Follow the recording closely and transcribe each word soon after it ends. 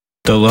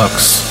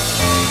Deluxe.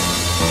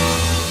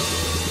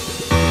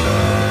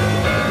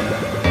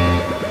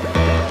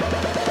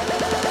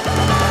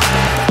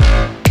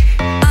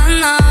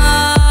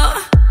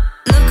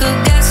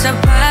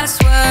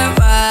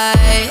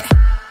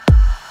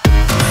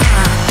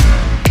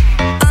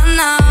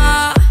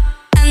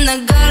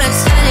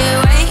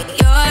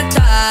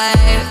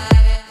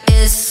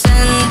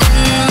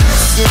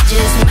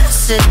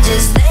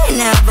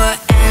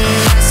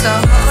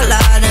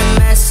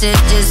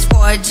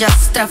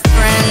 Just a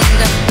friend.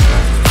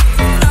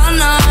 No,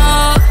 no,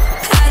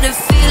 had a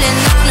feeling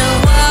I know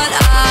what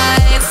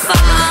I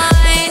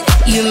find.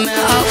 You met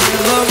up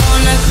with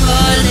Veronica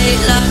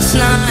late last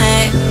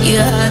night. You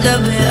had a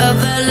bit of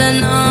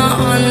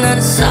Eleanor on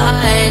the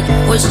side.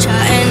 Was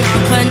chatting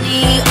up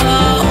Anita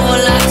all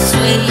last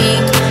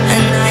week.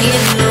 And now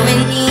you're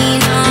doing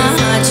Nina.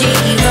 How'd you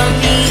even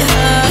meet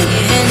her?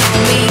 Hitting on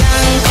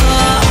Bianca,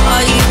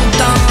 are you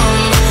dumb?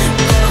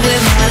 But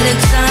with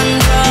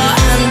Alexandra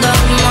and the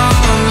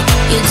mom,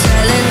 you're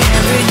telling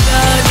every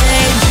girl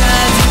they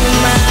drive you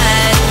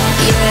mad.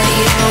 Yeah,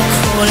 you're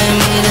calling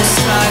me the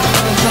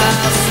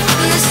psychopath.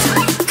 I'm the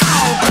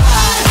psychopath.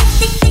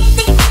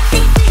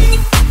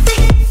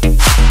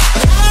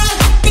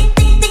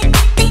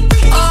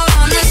 Oh,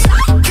 I'm the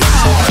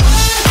psychopath.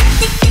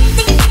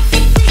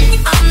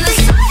 I'm the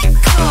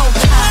psychopath.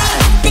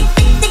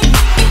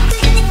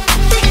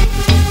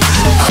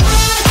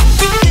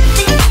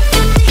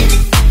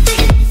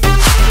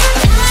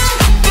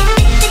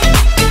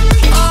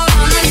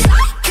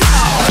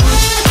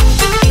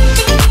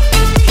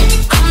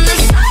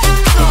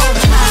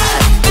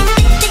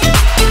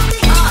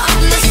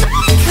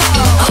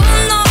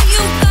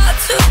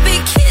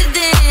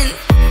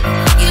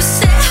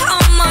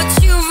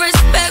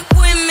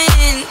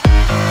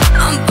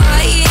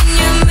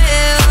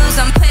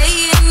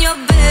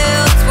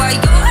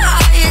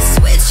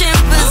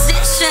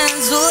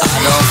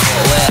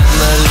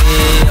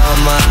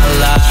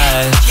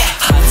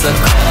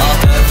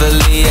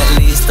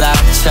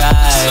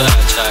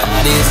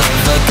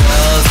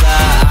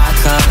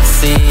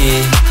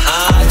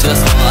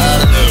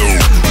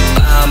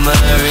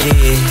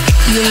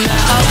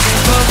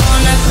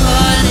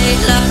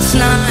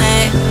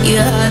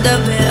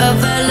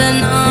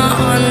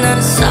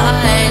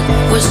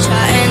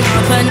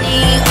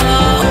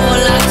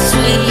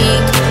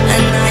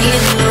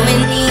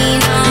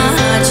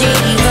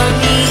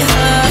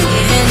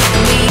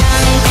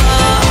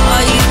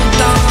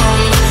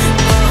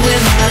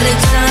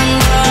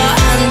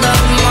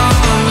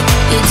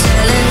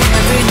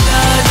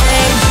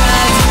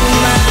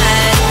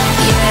 Mad.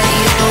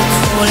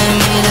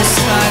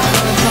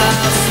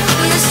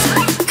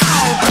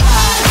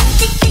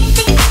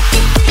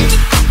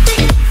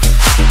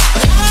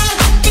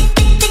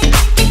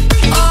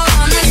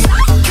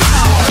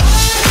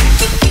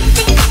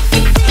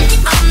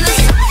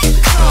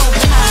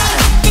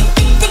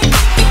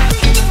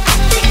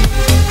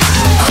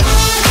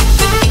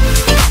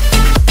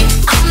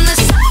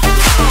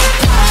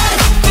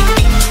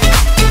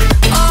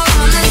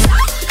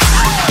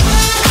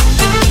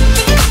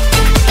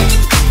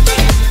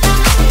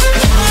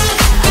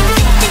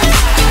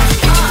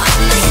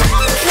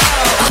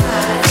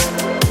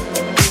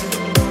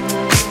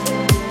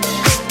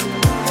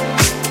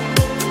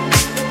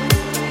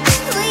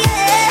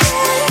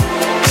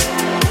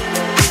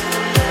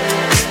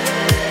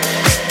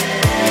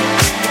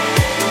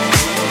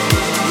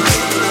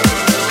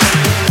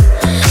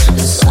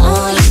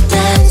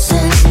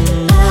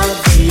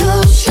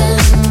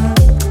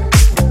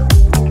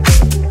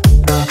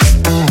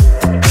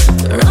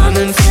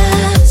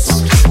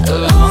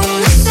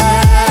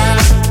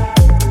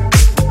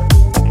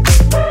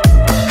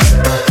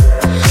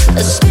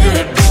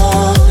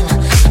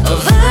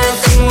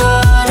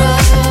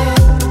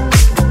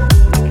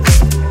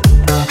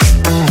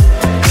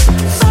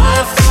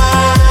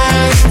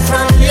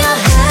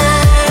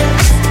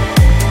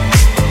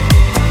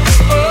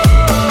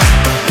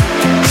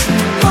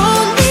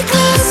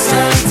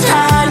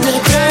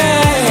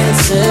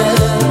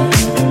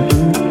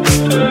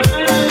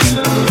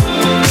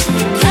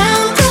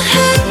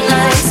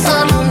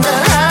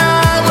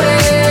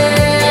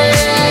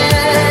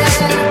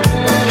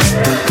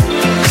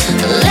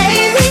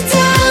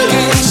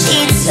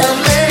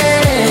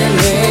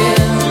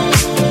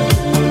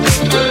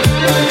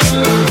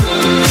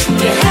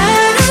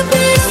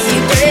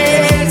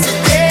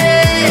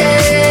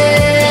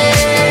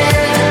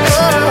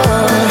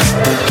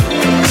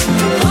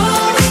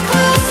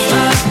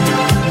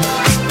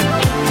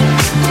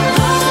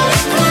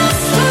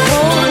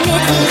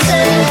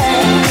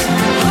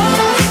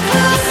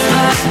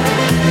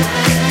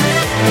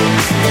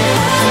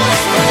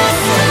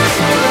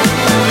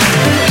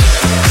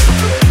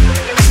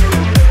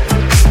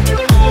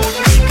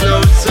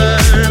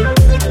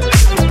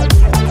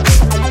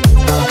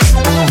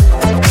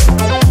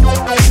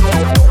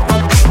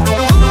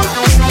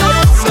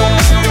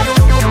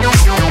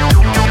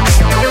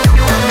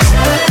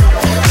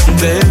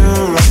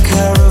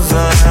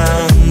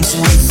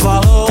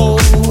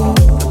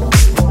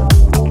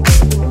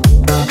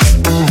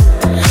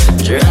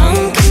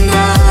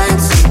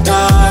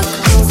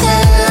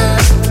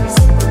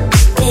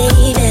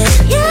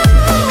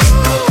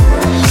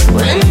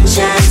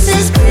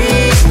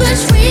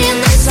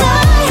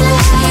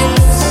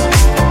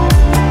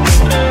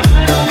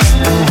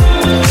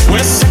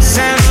 where sex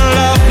and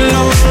love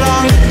no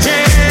longer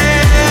jail.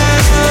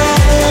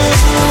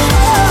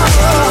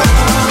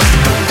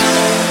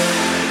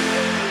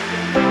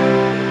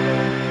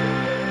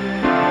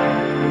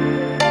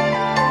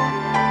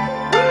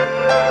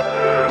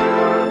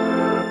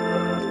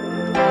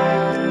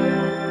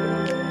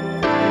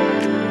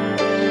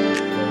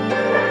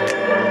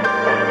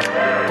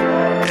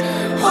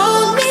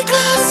 Hold me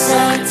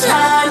closer,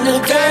 time to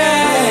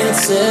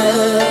dance.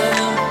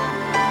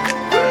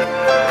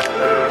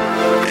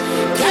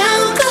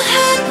 Count the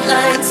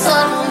headlights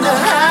on the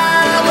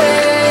highway.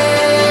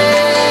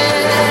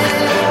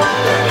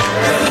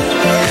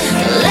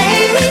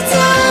 Lay me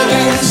down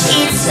in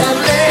sheets of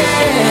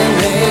linen.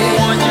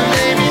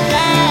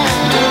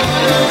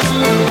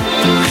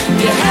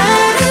 You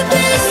had a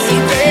busy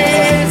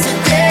day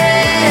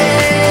today.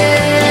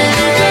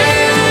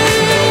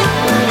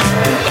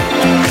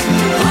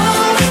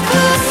 Hold me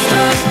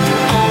closer,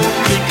 Hold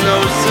me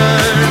closer.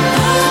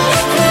 hold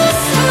me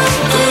closer,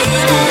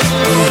 baby.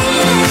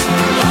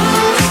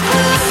 Hold me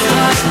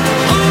closer,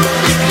 Hold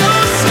me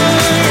closer.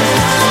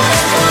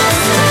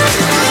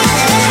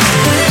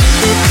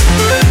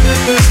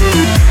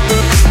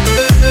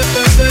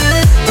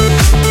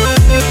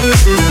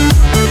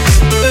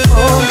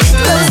 hold me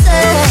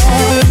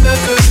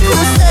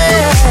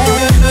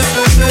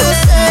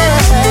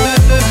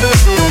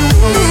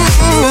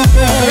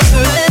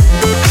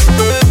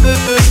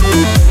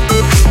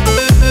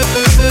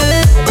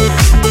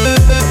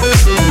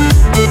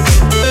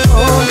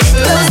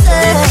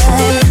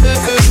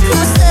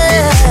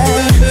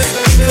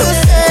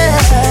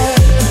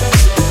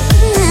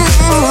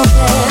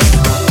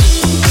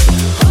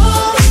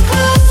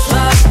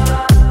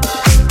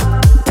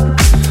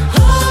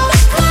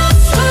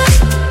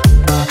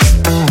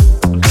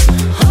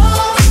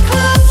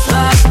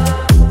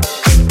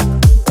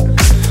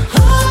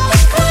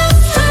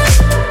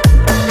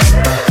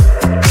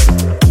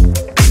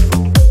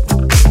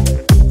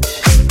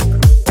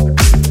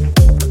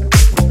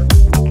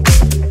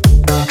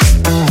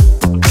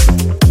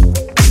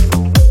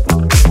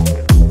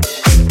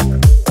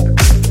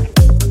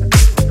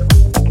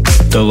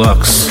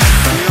Deluxe.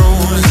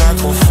 Feels like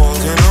we're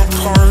falling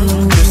apart,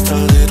 just a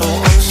little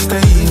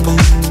unstable.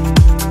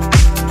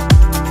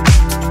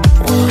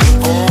 We're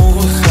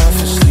both half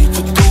asleep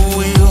at the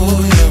wheel,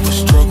 yeah, we're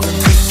struggling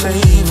to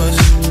save us.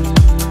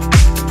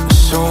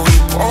 So we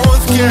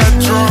both get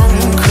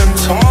drunk and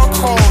talk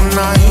all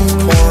night,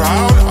 pour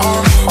out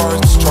our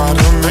hearts, try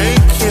to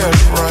make it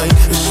right.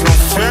 It's no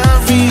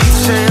fairy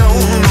tale,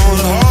 no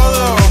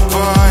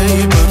lullaby,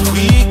 but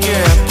we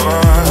get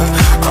by.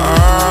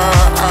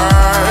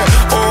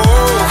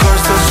 Oh,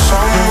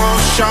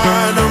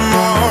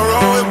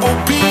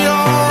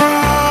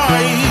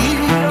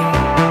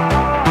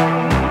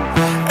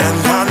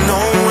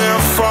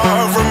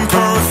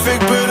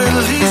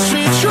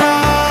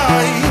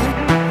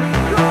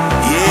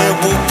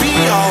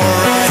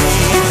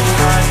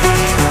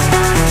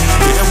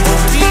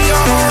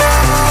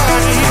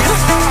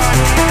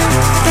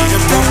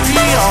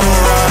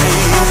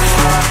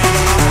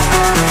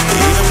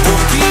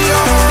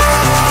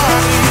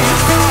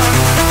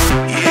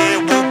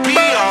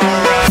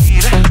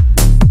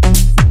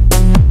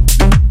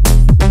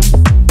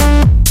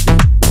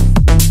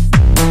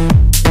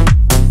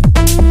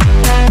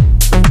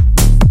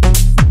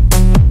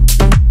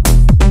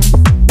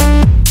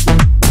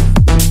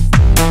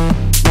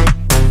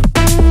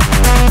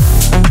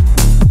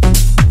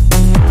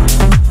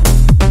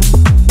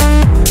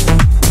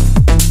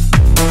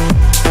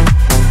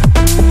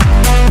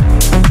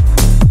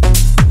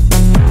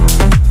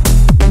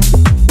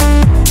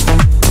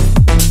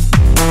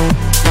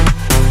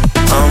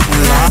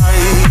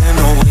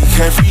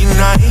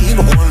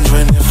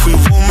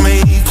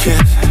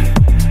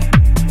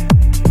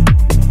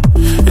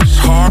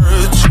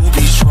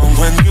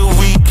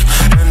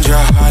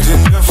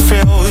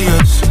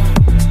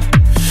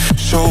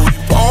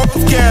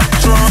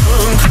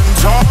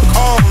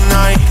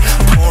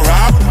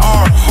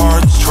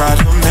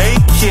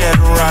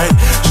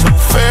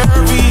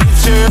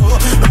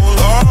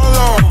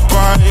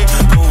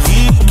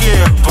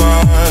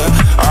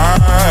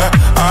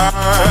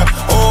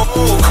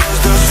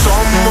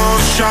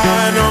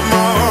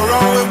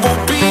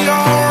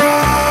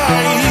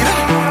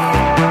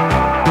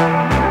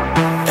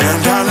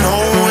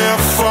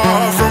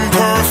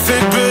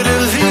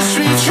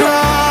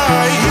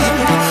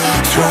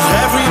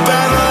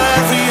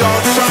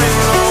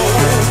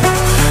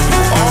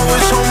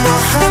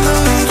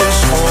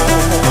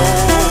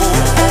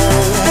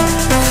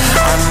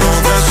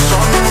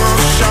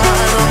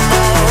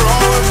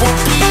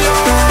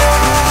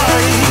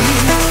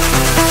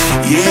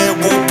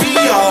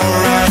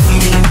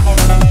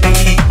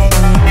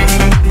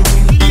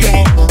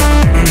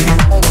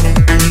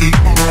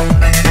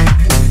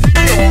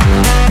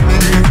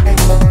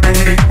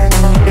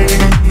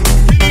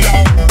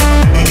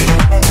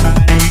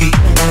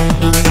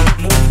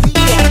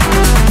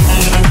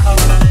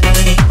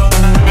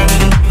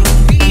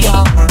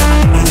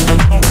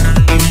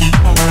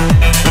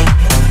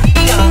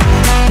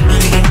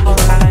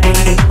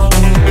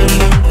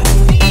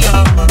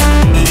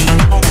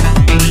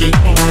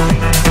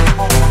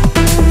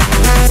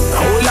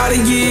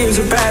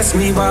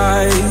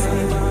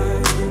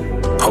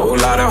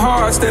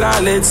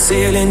 let's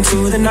sail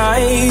into the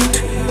night.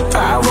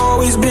 I've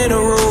always been a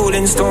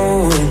rolling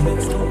stone,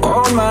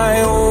 on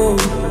my own,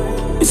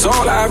 it's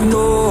all I've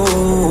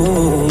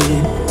known.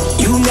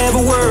 You never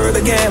were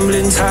the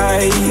gambling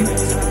type.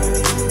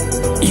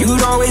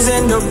 You'd always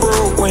end up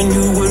broke when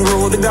you would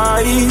roll the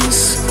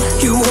dice.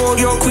 You hold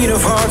your queen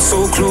of hearts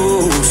so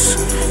close,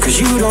 cause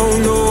you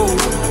don't know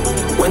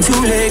when to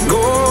let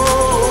go.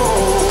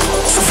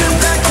 So flip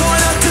that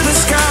coin up to the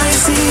sky and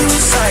see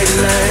which side it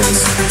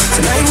lands.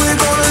 Tonight we're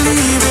gonna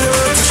leave it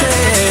up to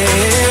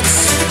chance.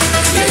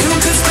 Yeah, you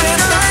could spend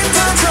a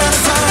lifetime trying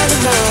to find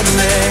another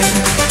man,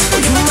 or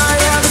you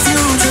might have the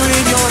future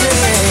in your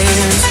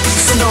hands.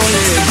 So don't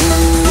let go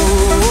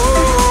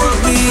of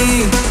me.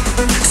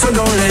 So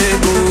don't let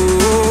go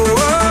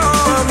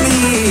of me.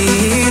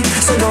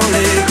 So don't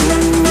let go.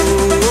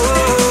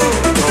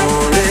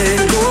 Don't let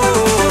go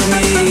of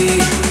me.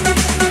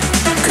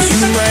 'Cause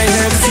you might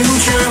have the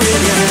future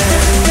in your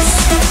hands.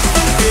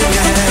 In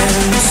your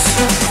hands.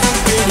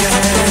 In your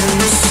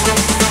hands.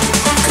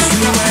 'Cause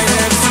you might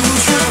have the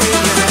future in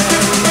your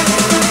hands.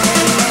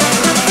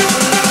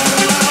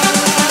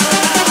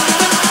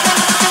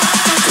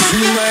 'Cause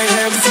you might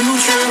have the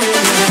future in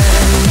your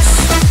hands.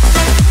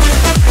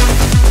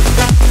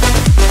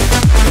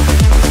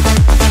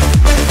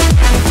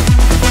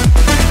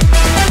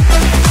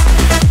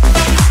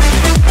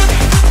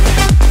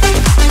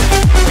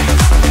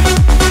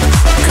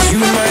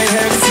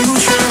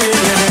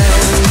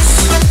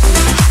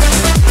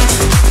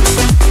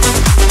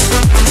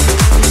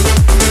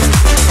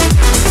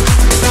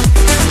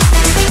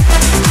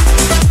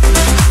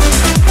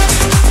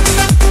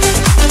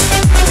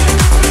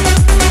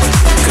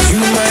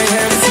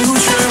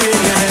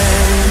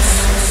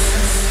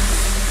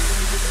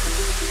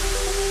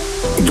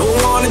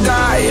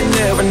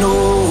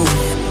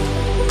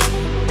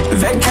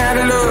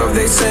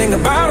 Sing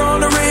about on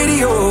the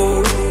radio.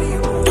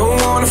 Don't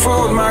wanna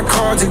fold my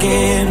cards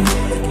again,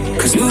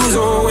 'cause lose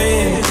or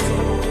win,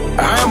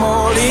 I'm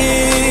all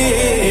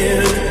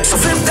in. So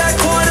flip that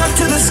coin up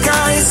to the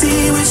sky and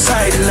see which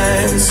side it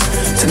lands.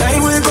 Tonight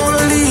we're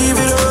gonna leave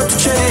it up to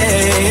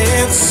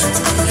chance.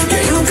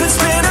 Yeah, you could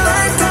spend a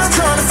lifetime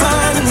trying to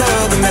find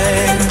another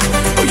man,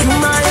 or you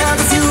might have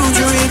the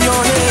future in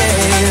your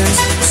hands.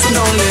 So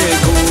don't let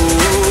go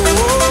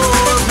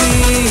of me.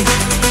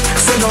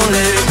 So don't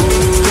let go.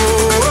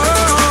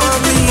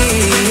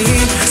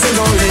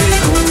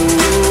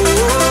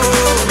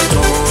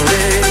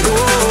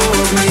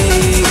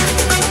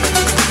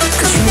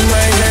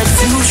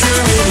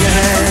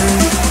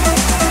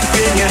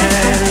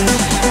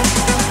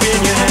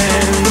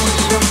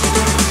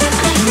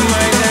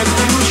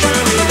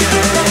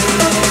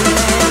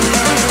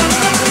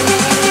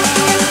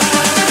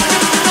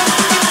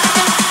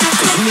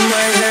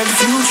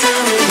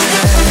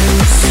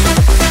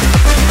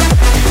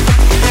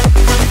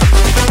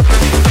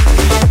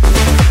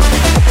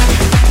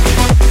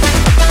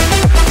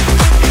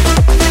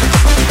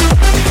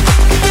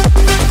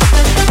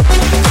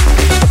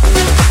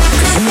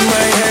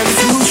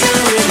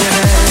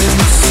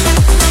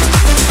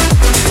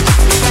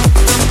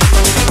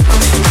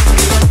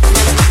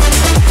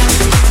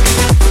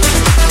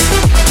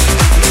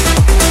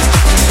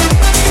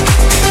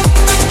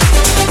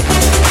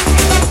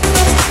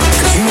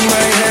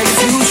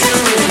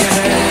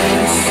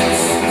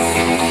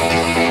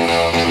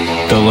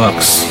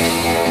 Deluxe.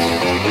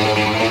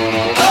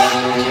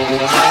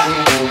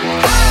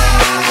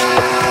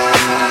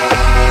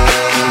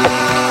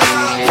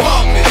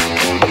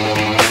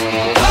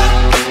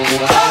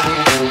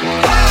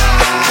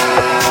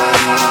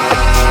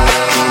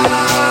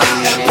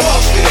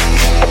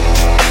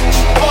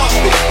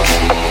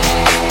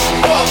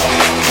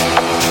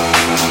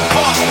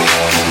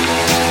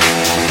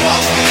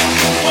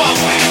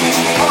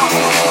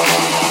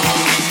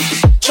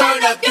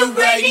 Turn up the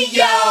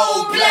radio,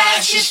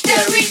 blast your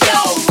stereo.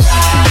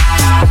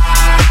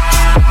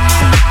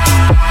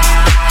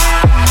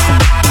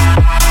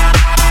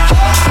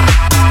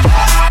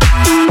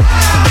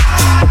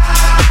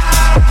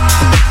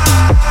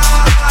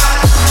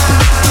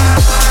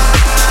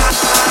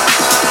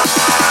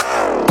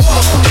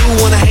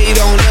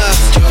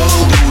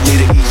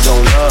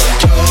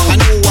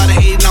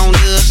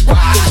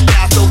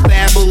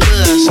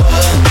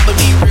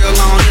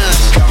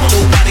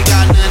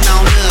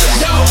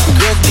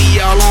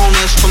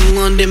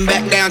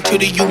 Back down to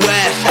the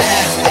US.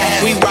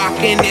 We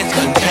rockin' it's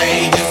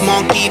contagious.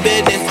 Monkey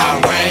business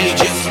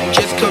outrageous.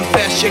 Just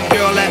confess your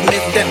girl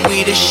admits that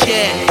we the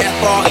shit.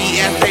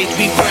 F-R-E-S-H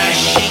we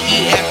fresh.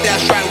 G-E-F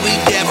that's right we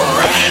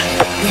definite.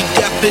 We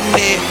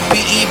definite.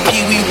 B-E-P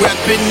we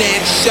reppin'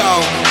 it. So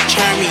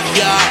turn me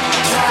up.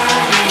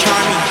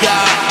 Turn me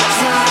up.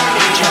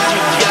 Turn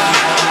me up.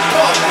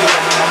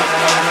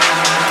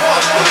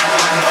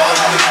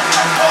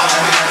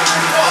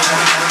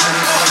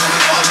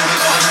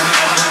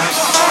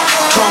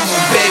 Come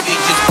on, baby,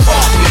 just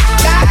pump it.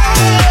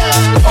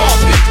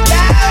 Pump it.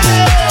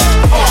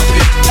 Pump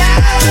it.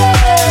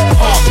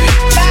 Pump it. Pump it.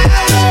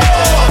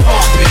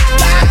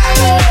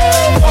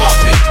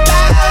 Pump it.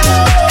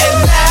 And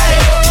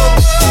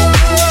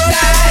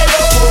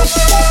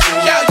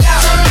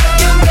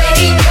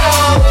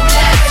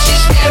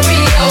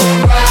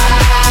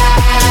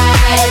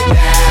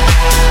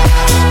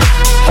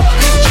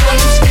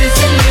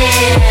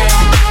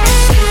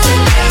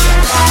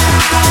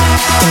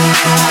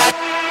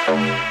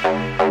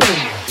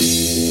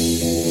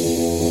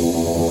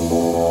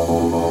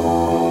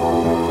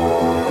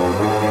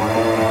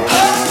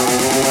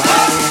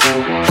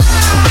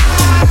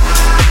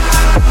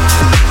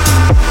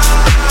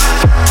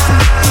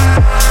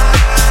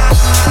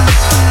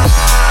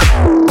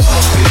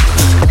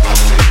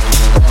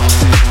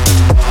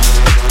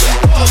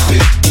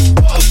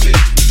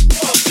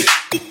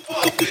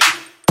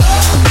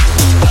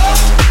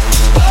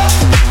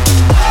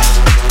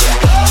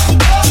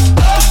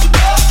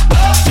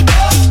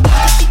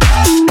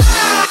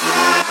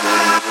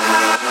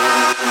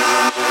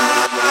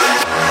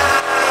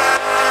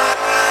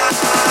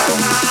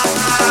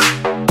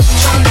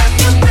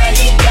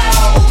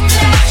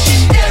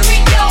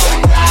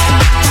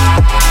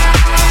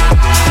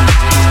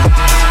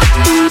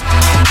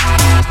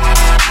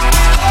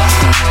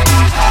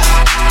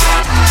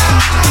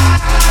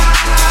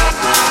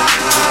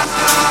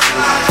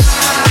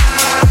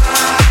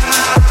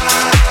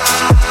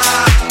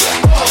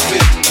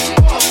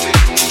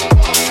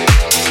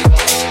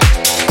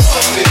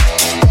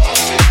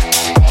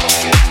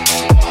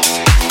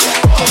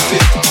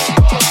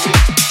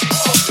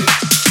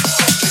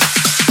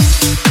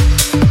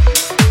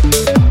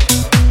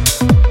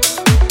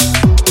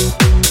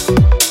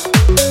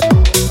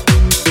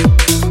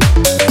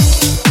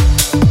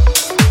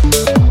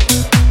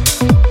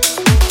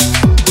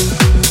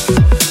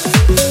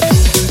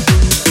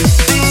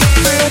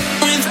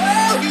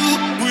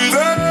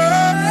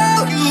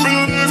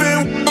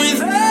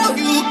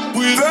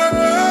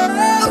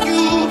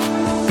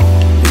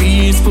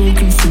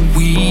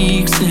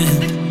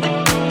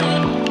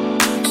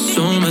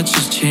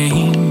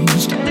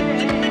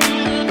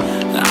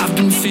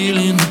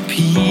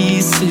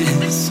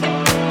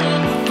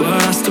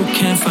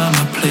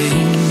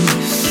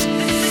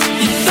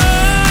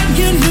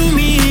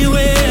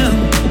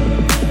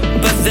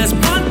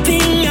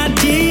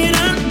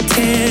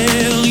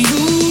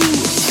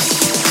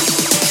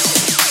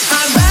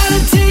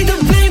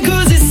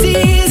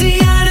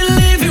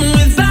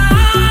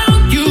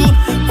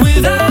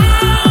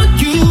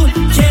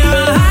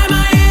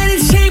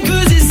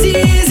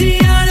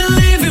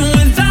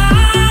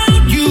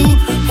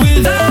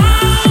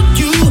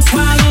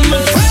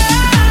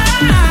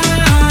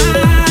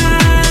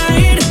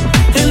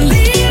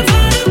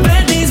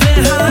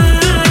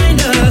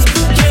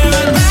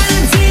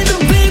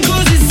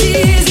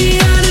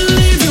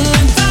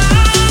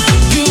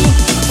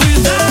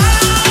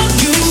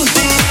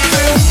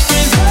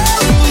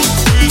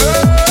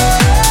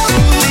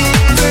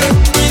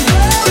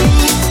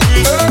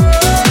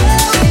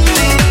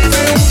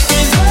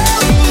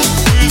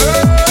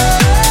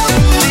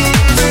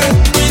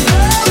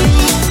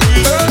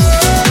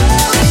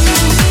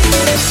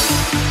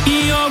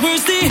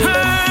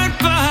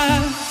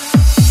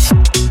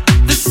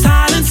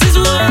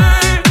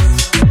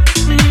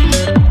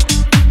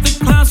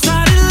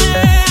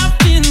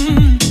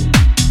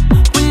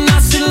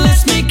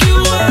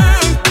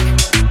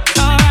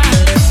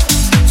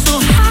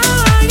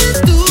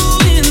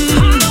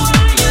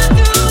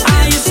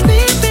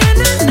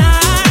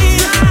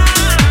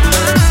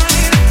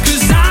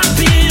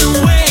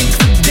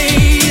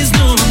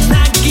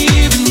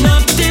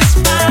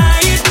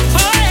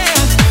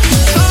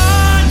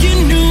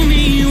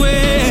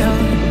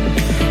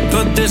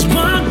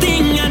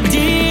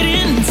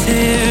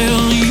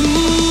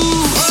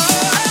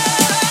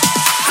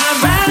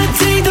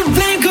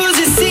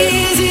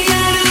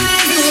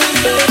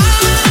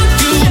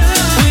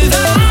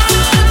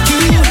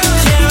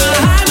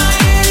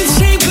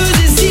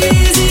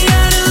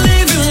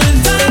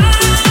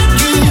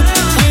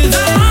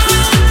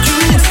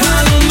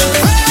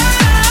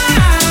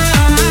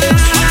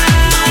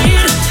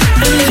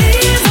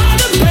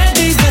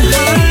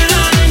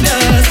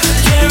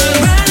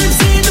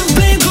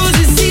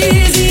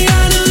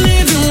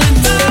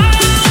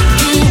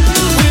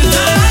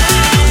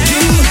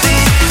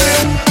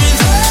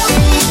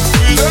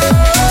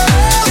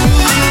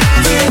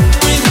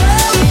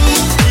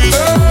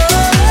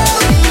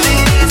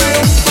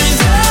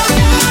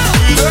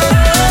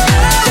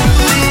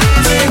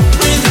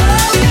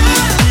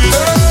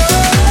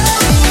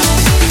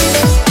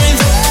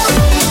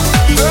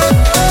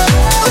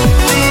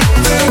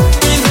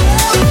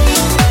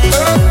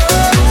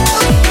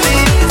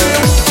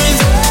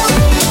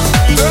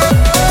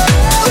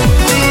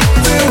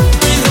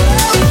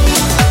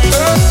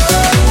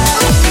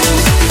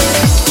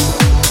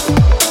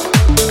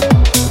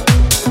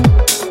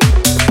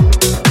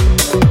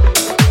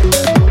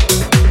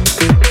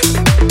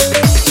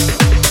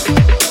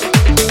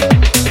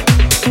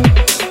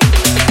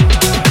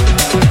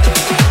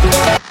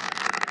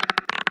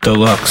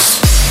Deluxe.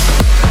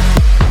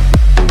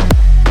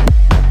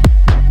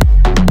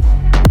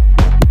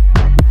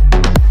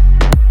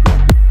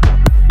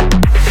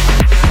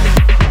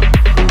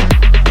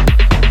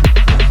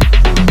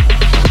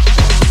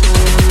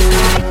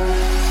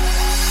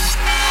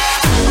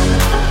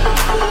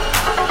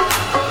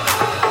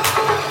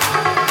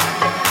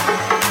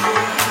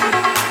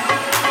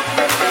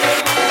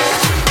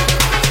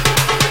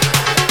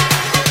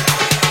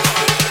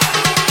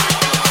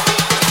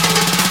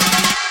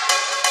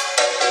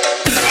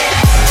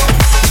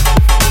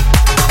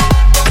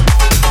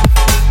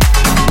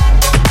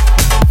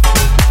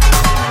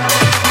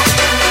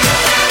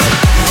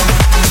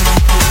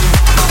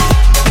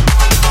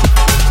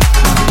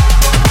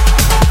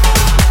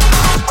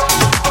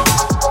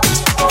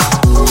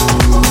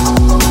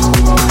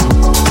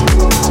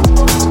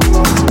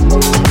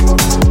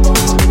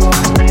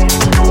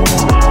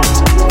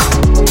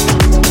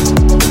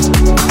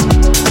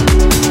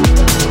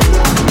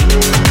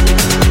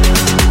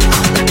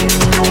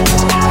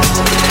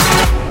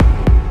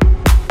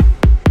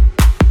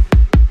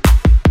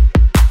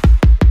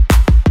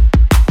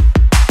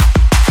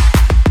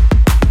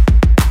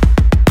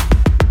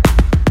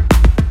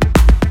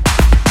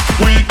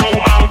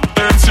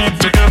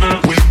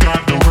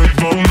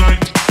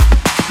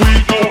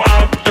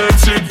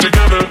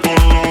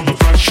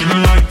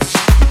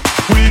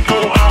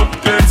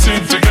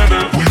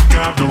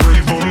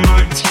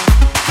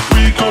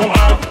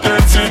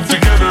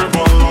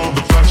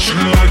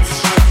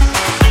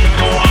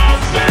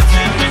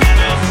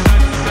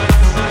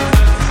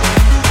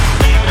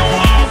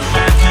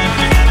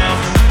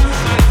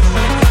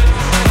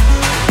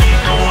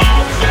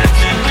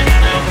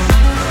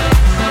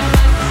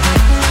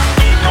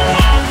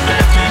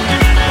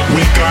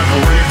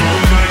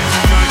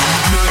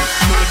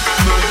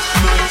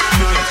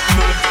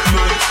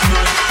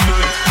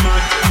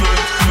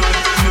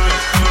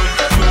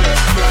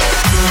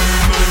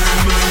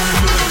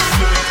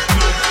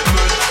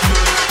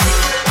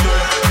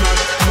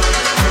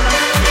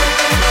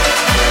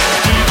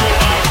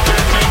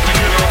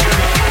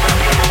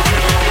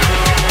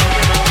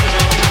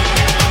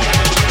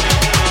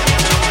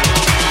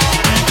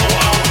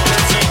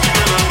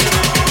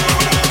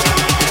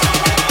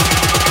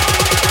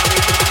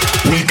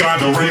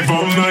 gotta rave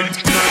all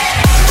night.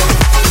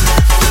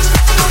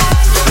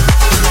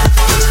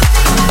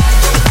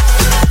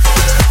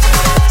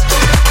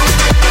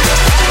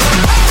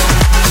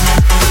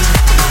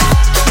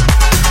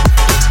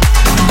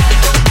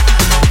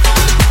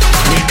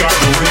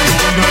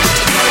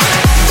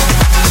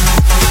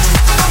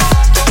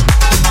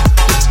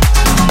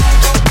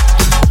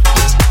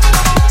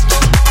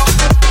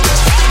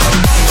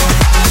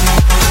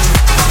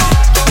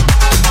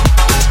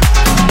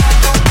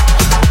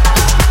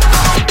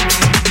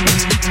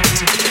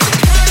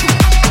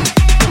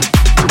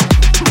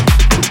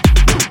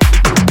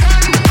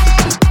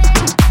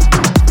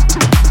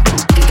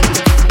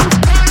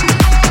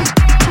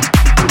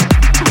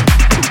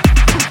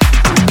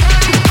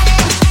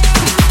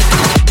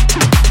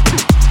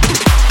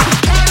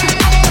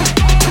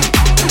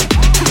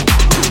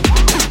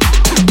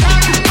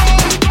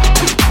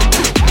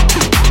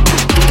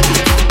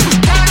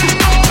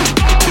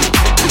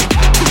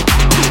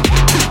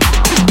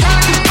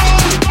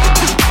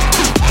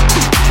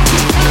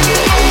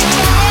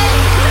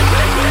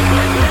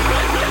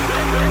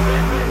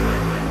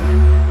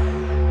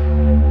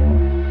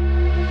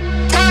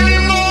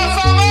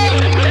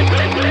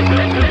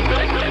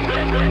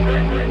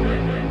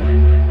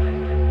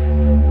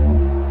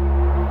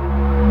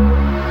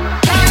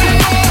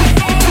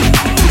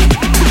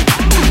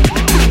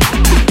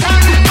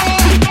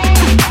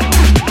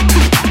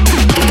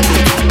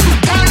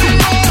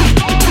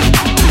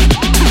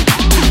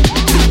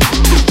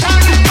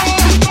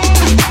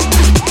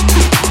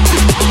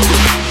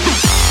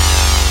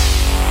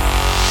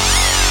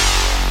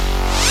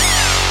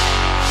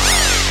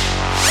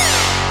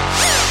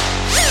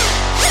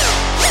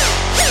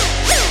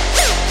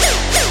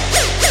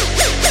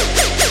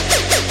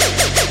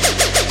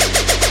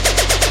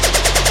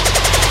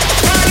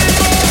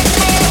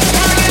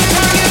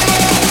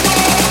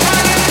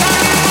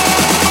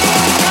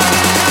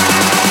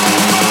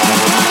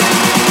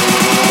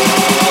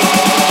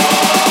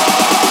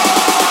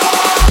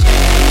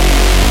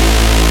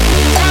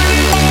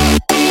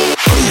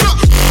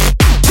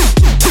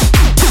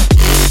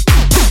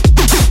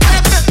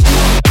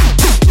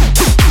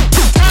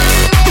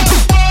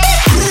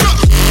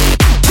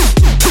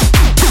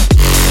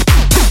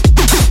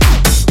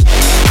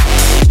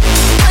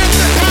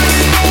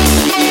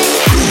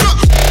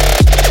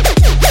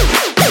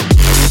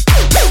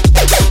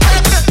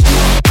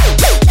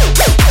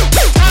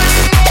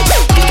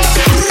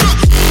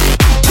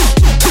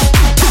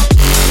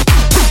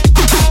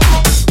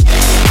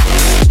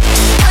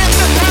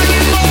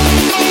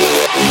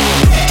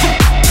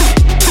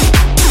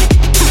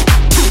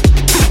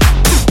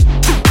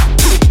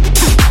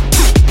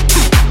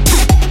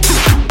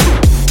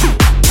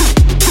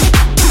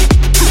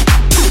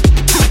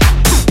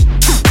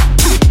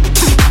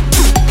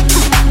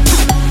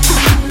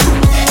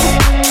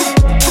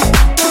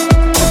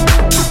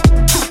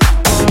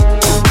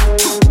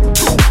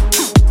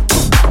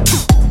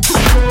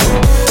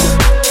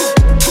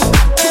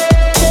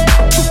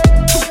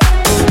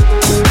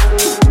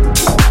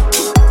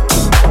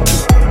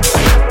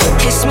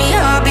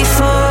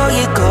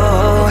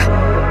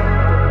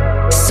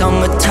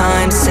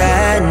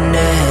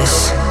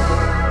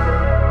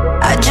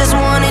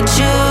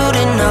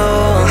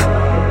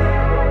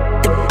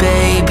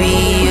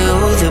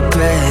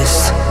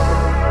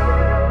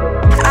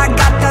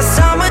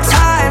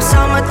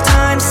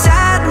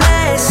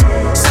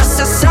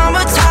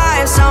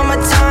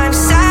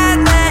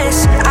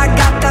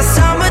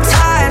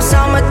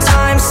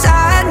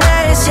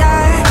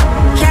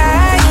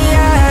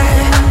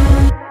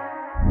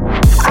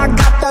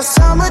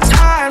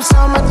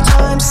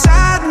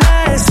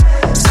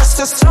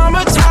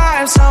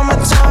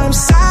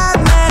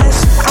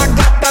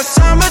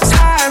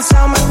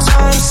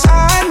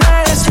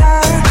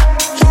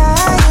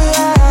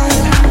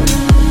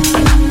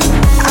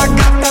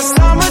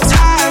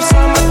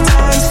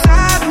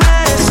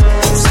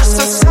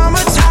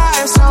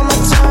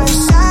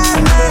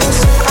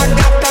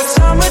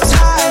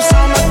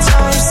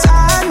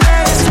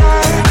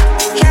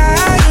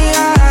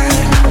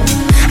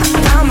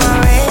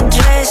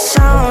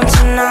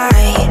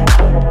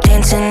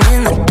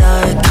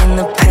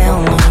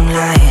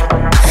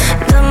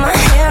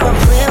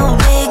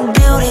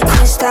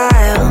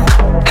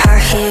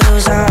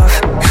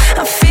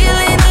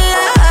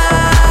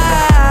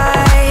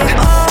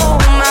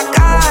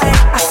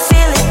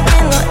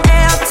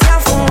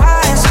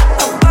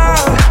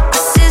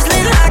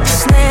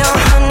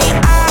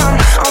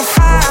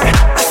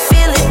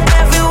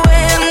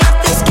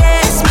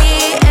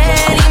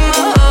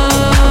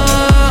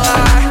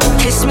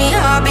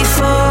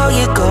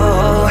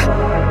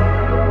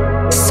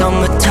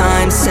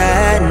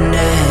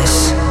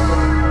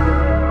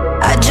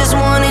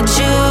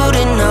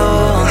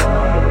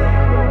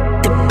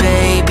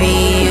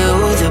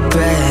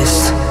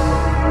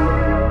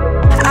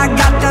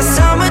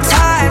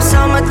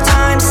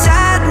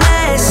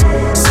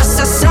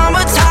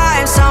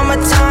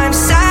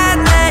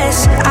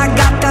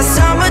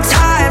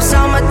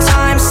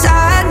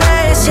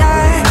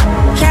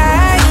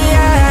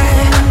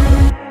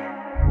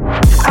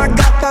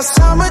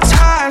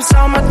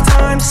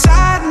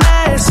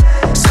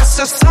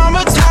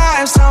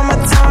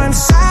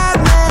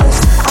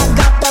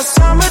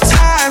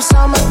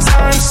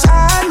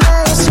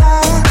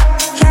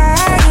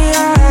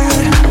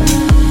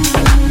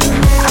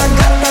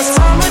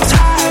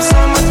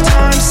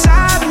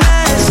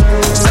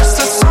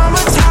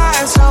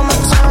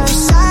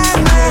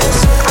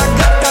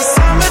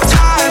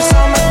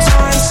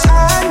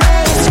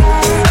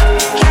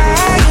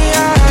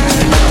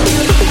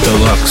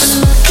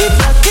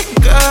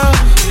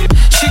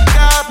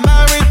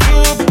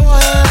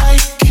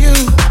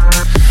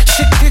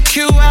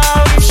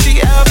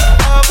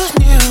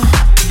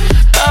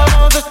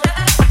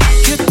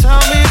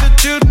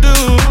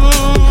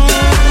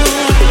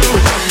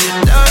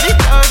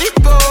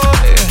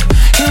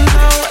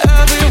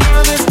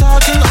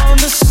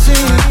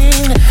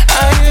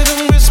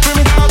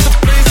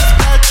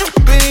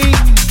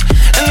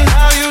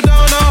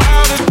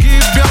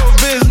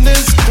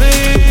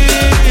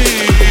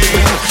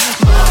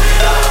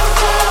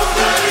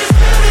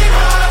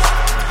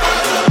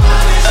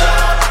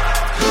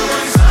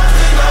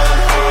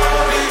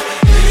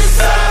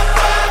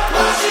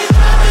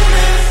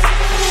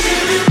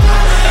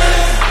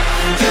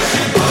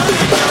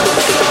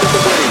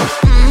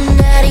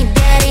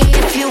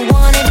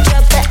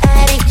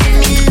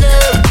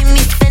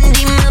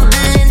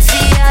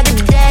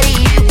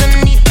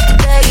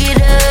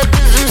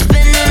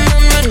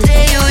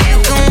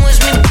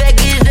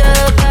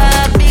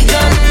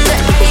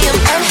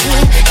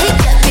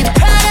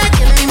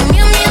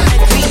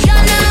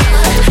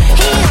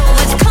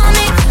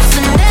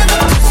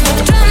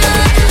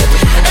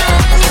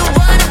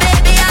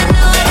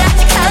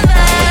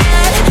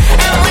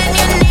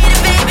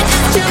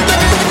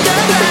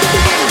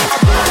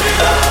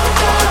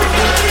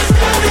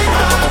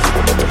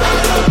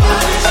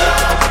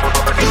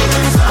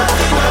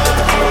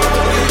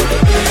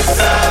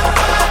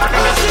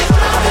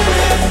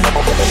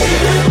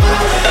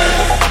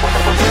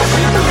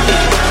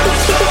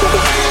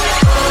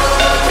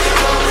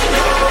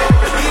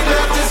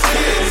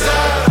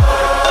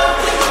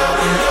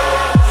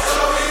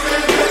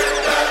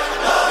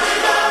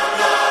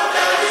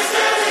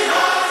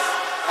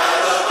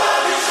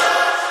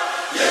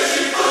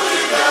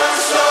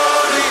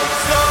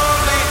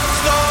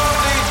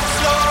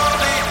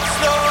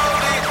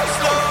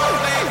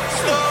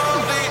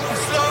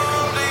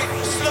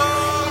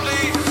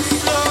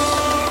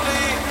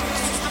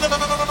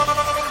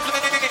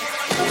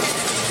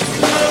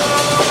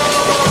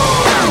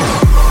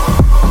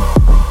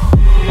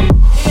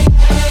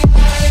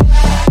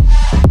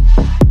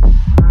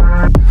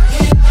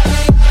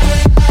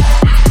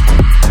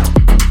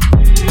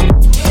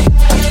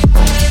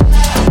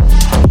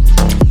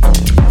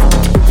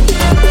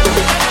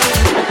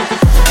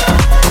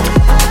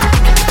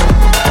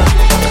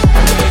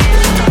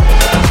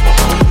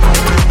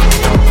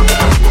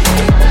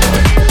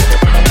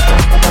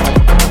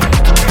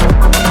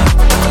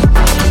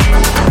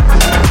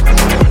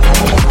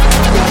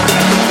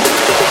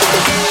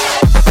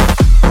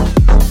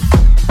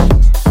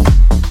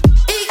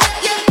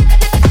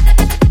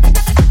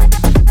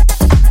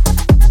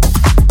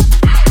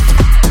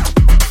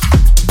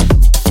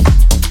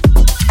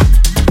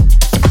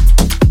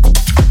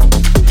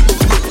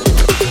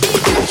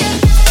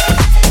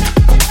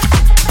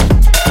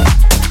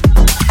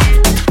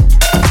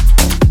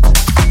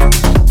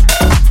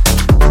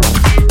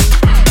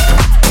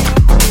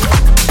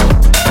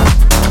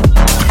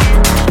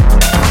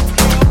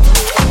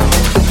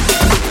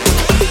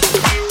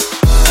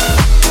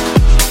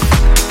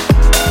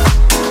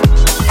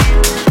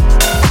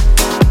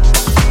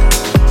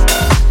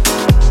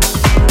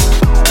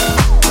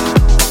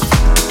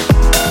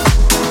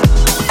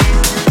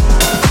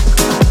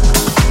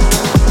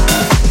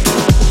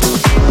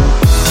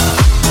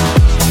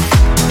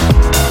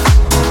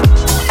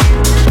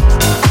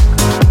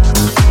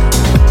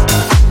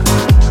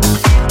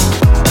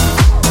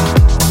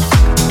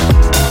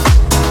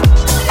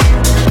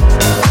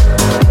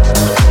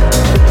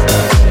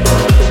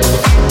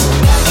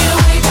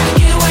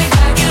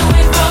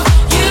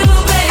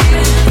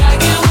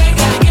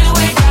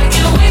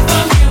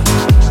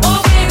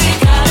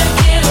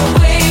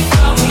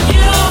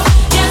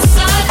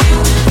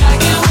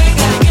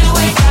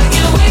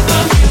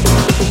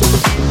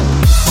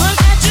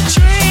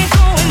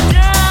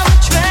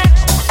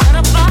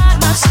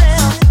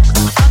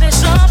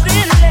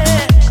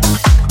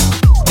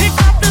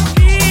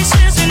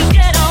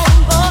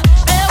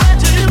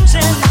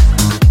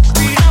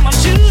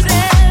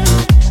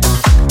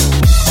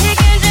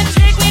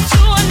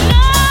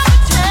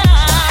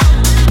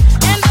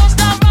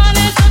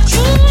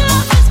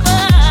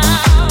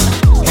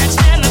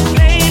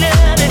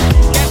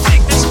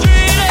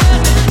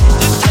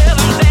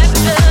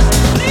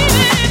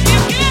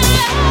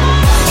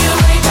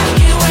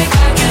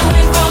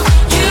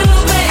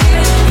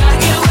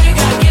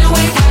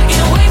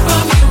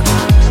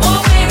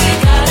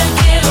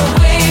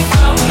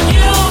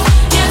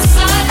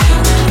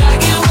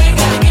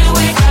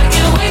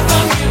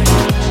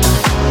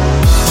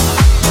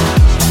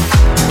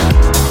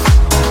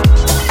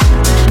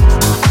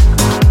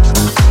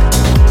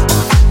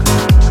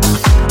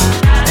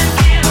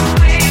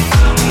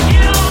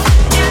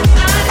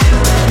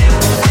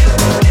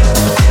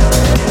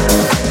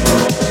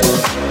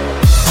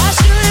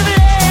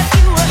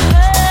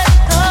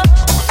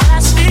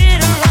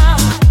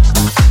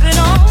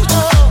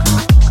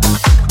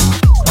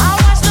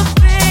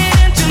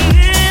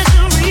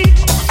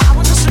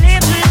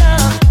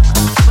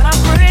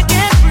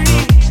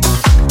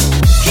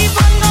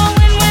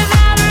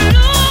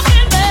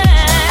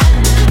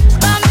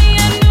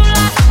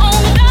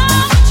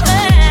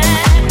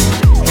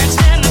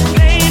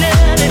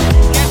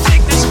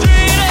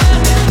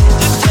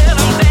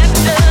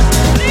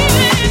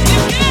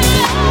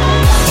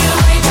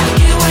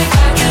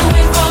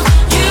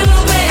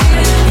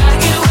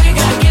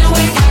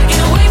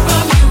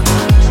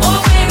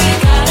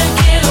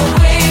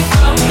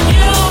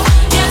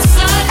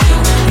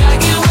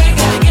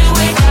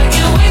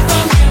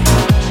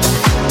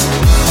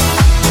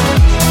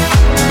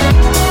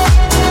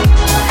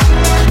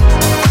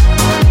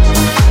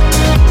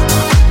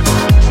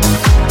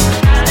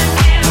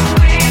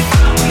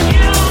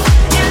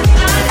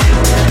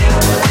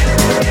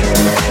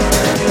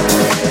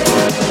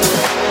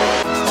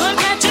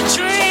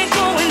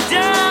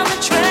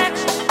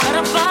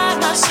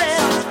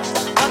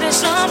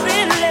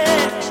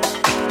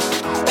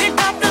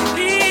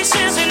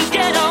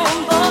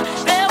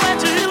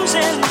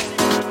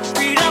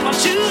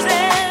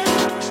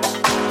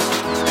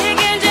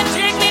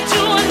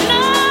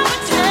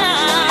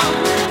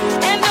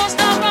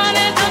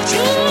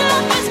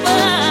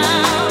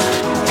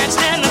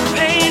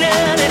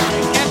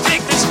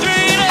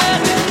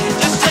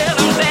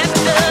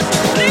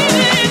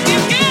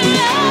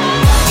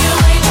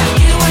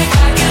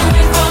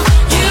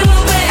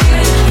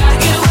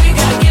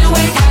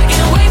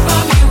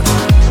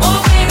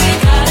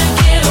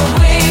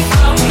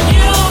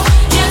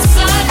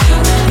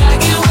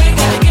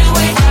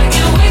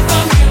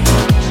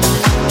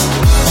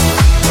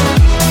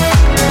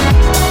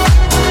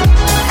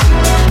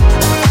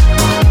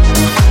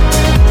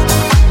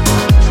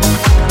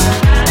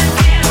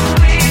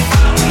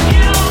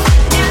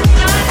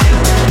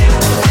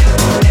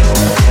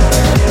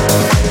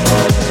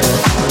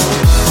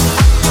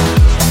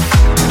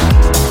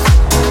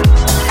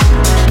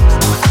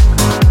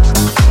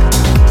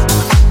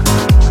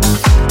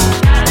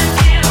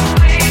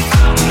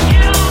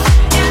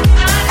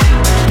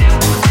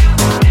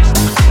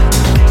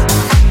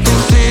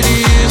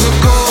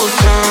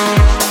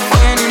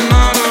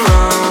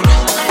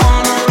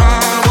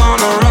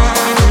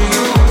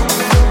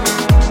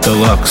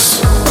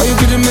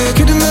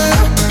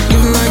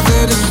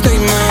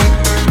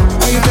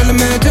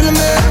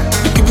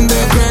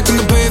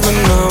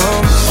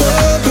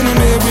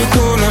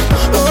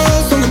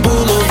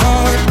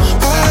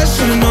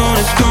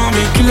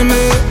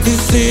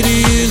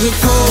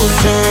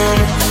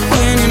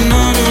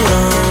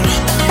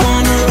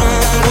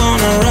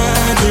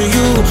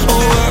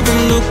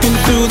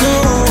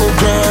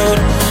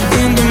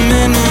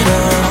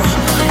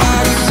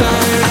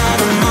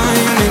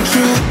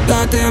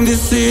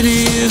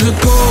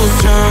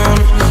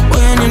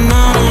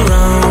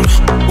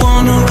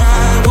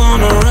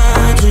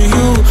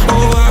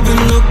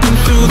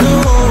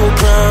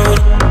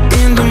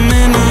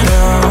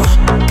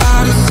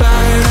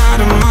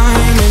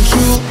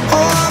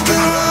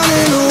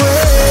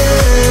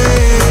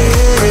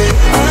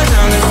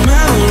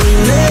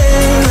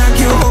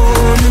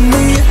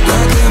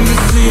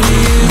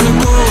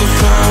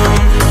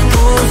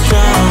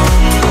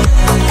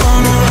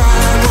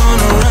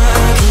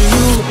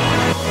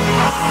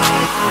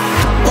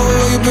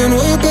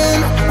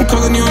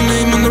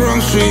 name on the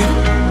wrong street.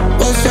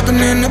 What's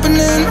happening?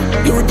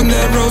 You're ripping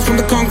that rose from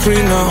the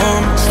concrete. Now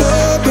I'm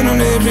stopping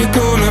on every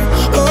corner,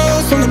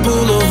 lost on the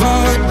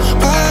boulevard.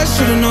 I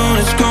should've known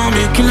it's gonna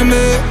be killing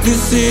me.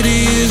 This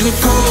city is a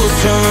cold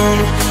town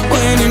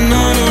when you're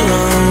not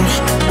around.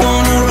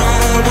 Wanna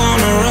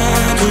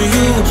ride to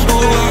you.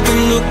 Oh, I've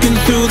been looking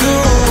through the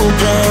whole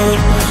crowd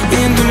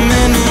in the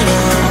minute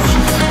now.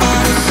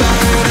 Out of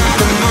sight, out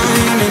of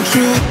mind and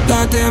truth.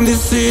 Goddamn,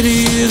 this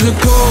city is a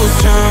ghost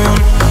town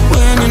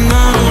when you're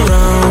not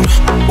around.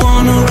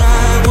 Wanna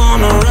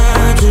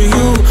ride to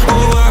you.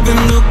 Oh, I've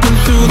been looking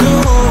through the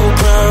whole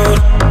crowd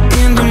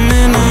in the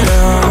minute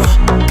now.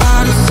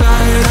 Out of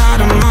sight,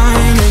 out of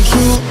mind and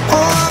truth.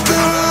 Oh, I've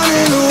been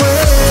running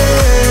away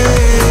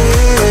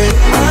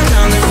right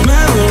down this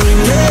memory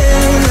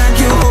lane, like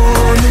you're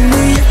holding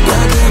me.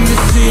 Goddamn,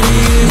 this city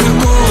is a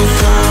ghost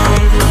town,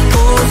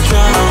 ghost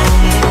town.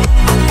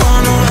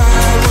 Wanna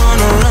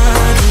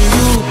ride to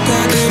you.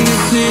 Goddamn,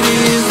 this city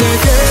is a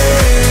gate.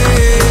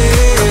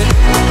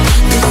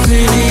 This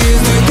city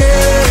is a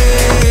gate.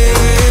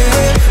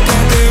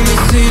 Goddamn,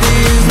 this city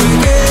is a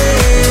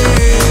gate.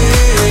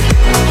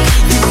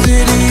 This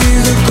city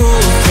is a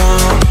ghost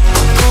town,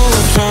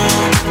 ghost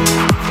town.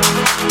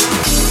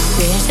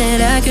 Wish that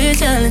I could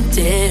tell a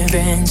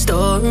different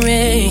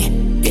story.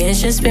 It's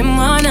just been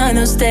one of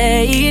those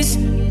days,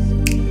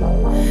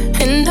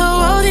 and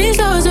all these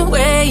doors are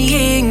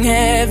weighing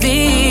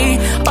heavy.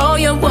 All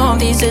you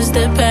want is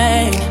the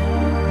pain.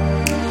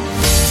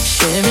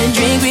 Share a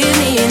drink with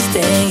me and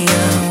stay a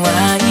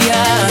while,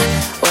 yeah.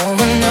 Oh,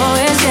 I know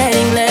it's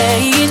getting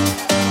late,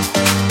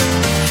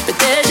 but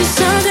there's just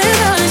something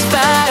on this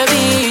fire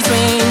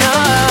between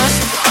us.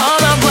 All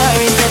my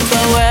worries slip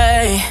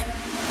away.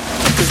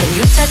 Cause when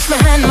you touch my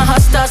hand, my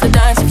heart starts to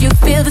dance. If you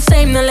feel the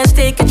same, then let's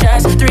take a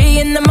chance. 3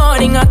 in the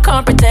morning, I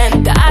can't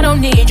pretend that I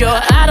don't need you.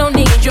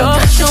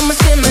 Touch on my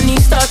skin, my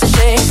knees start to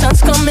shake.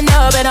 Sun's coming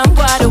up and I'm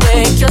wide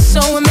awake. You're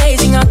so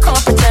amazing, I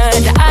can't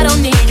pretend that I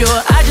don't need you.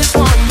 I just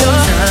want your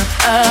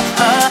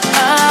touch.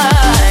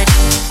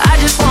 I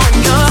just want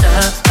your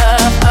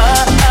touch.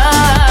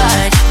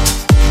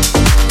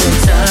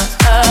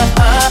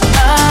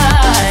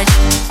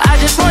 I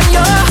just want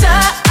your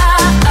touch.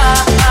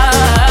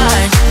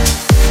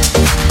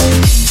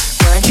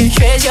 Why'd you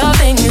trace your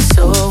fingers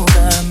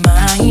over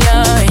mine?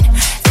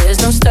 There's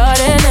no start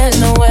and there's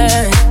no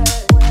end.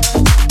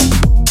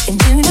 And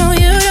you know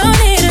you don't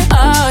need to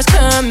ask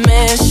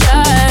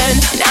permission.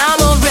 And I'm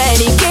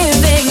already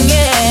giving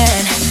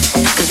in.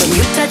 Cause when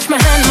you touch my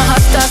hand, my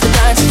heart starts to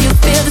dance. If you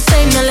feel the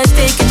same, then let's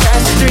take a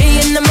chance. 3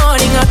 in the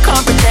morning, I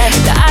can't pretend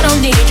that I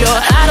don't need you.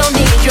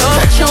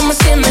 Touch on my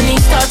skin, my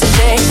knees start to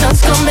shake.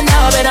 Sun's coming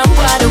out, but I'm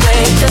wide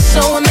awake. You're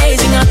so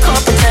amazing, I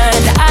can't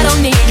pretend that I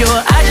don't need you.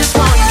 I just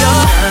want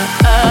your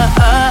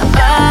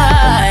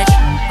touch.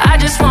 I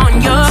just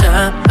want your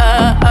touch.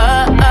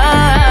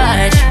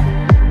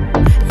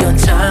 Your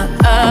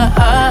touch.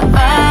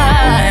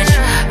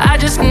 I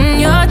just want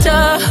your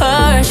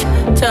touch.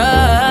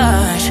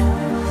 Touch.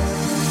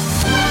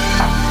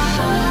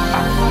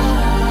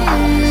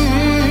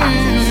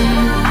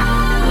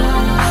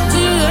 Do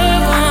you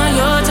want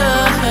your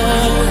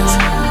touch?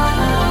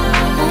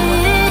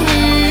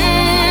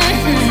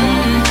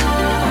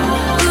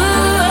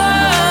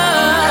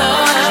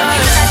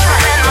 Touch my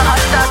hand, my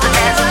heart starts to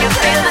dance. You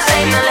feel the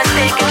same, then let's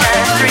take a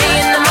chance. 3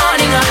 in the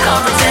morning, I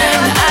can't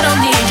pretend I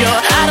don't need you.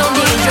 Touch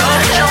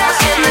on my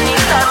skin, my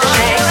knees start to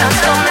shake. Sun's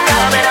coming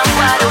up and I'm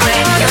wide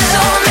awake. You're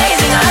so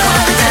amazing, I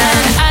can't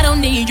pretend I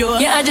don't need you.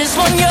 Yeah, I just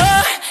want your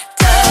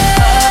touch.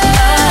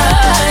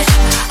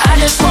 I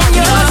just want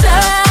your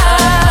touch.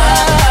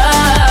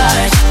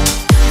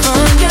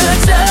 On your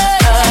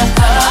touch.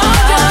 On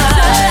your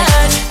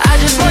touch. I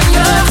just want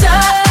your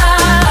touch.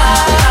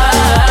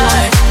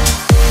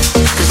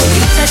 Cause when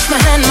you touch my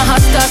hand, my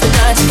heart starts to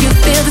dance. If you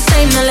feel the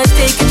same, then let's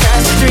take a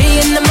chance.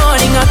 3 in the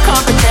morning, I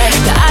can't pretend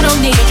that I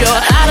don't need you.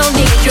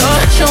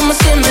 Touch on my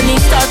skin, my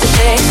knees start to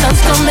shake.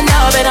 Sun's coming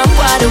out, but I'm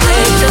wide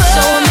awake. You're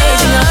so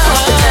amazing, I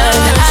can't pretend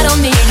that I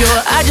don't need you.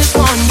 I just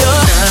want your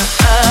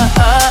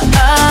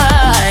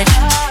touch.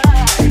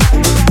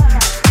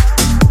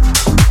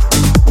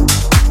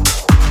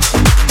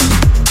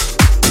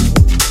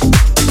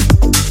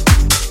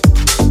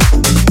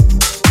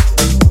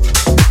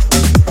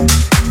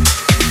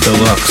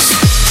 Deluxe.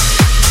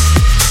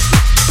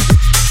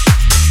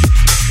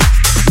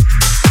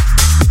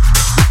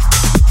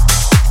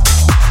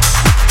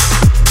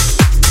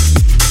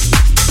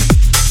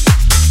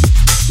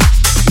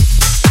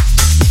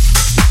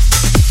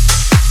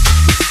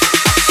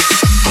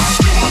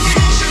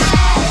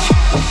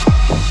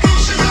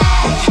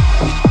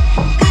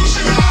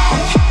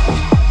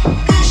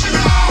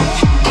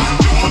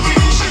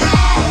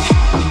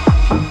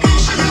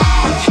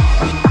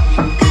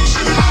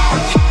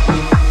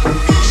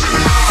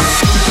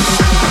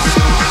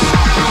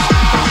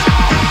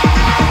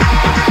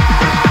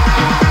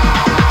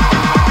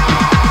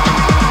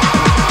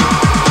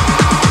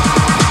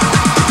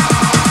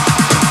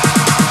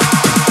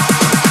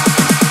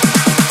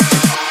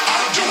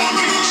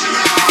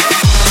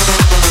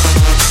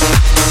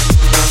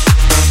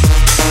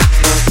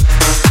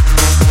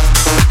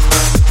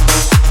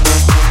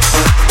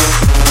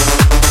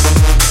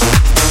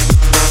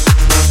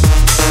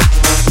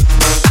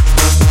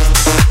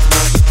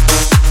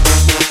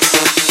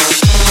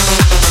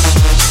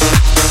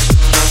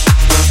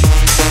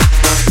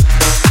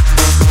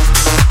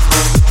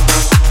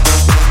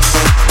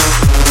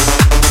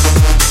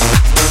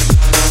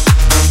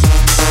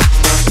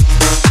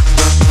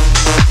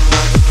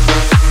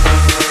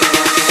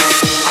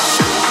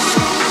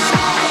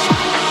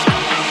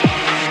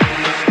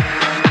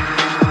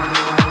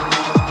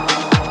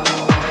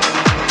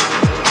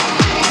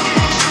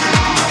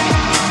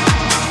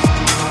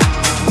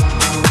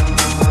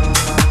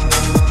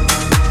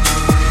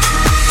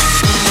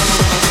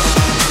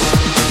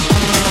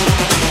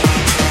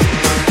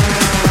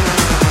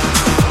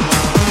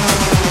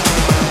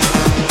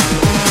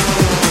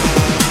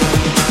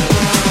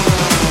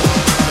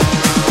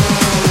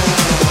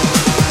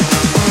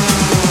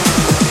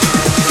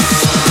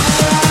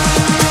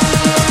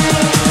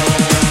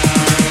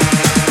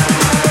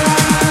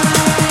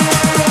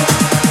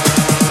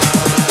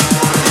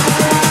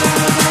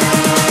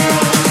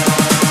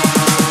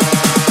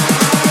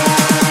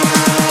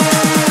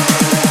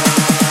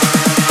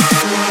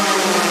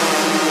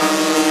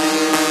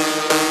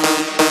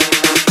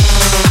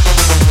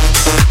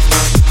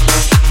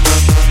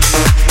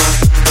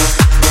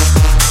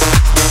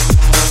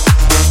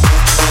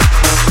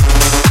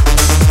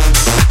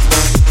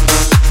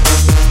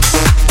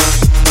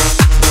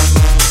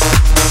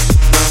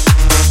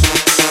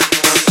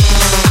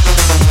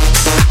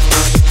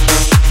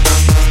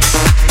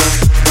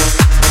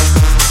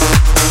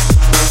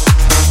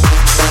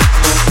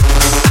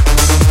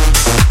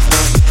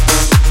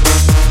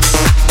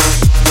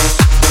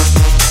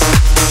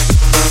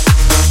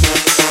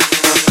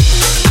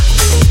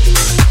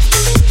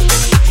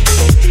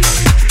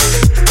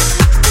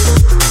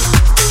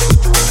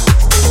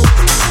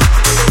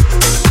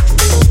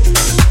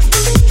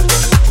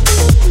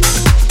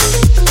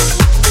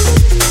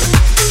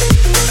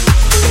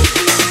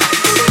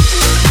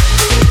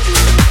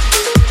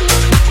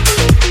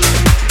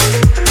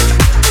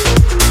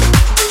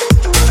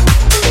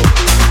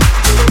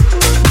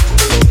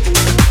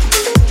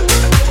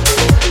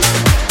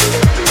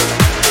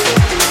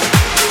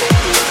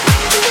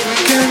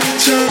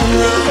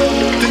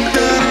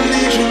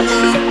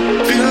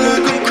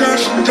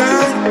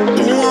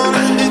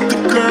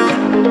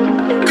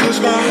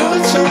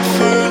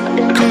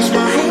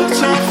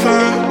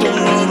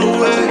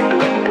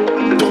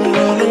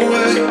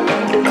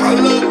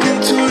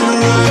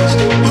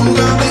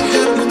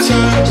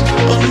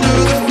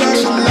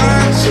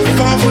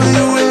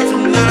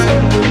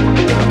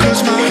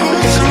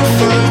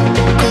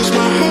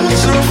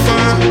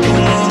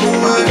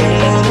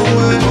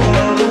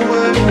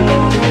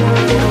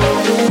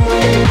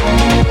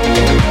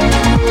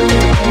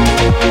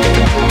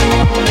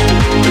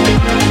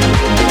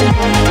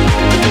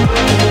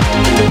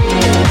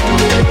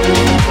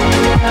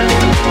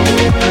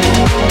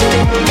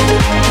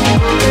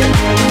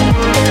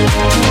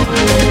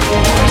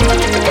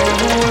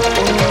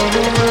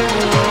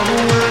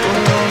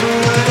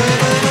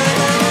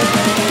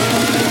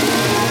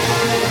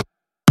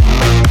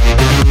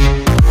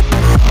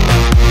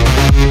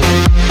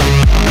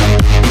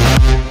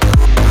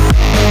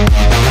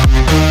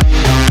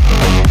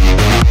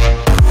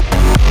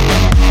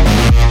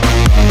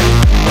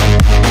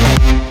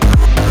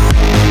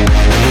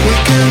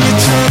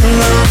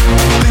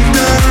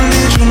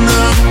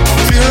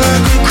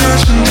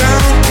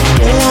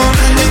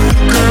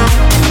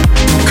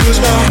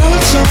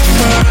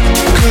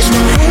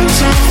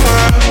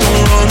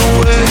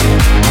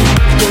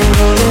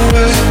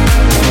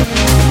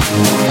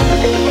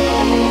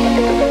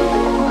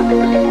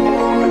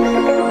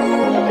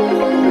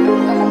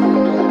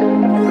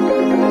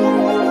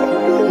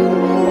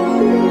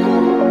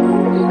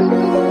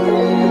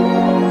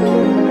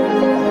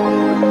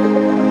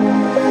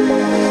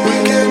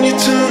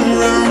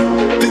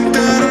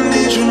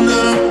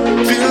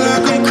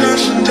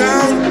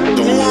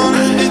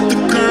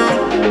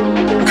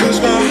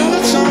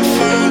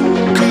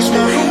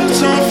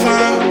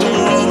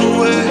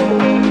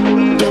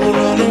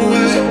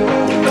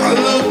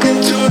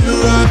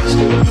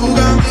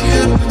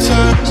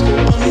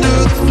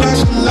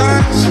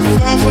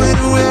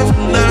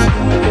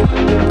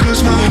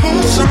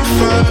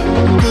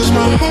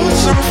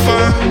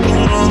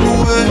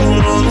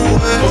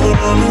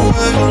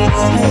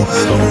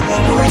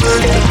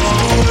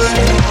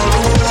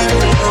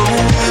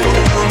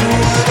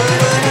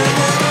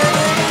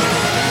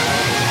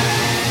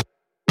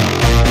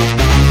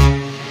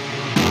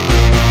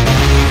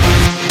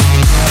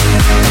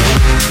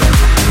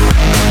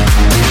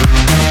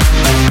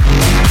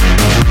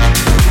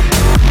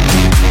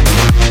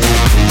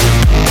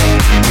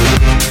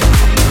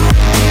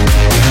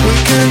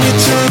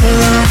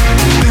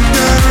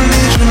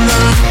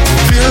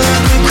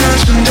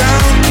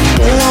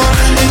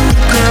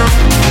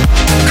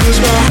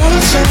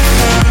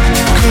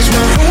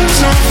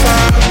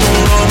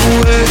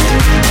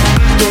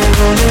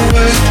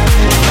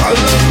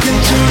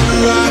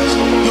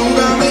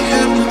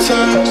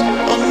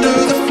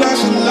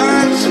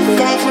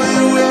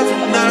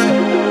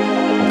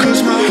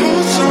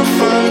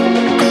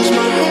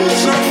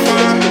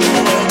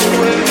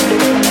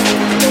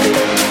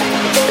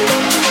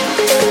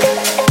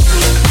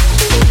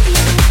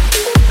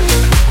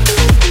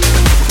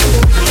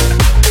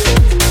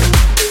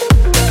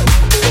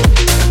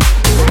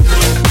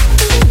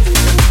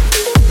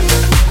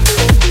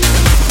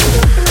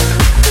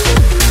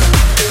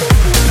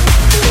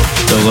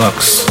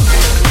 Deluxe.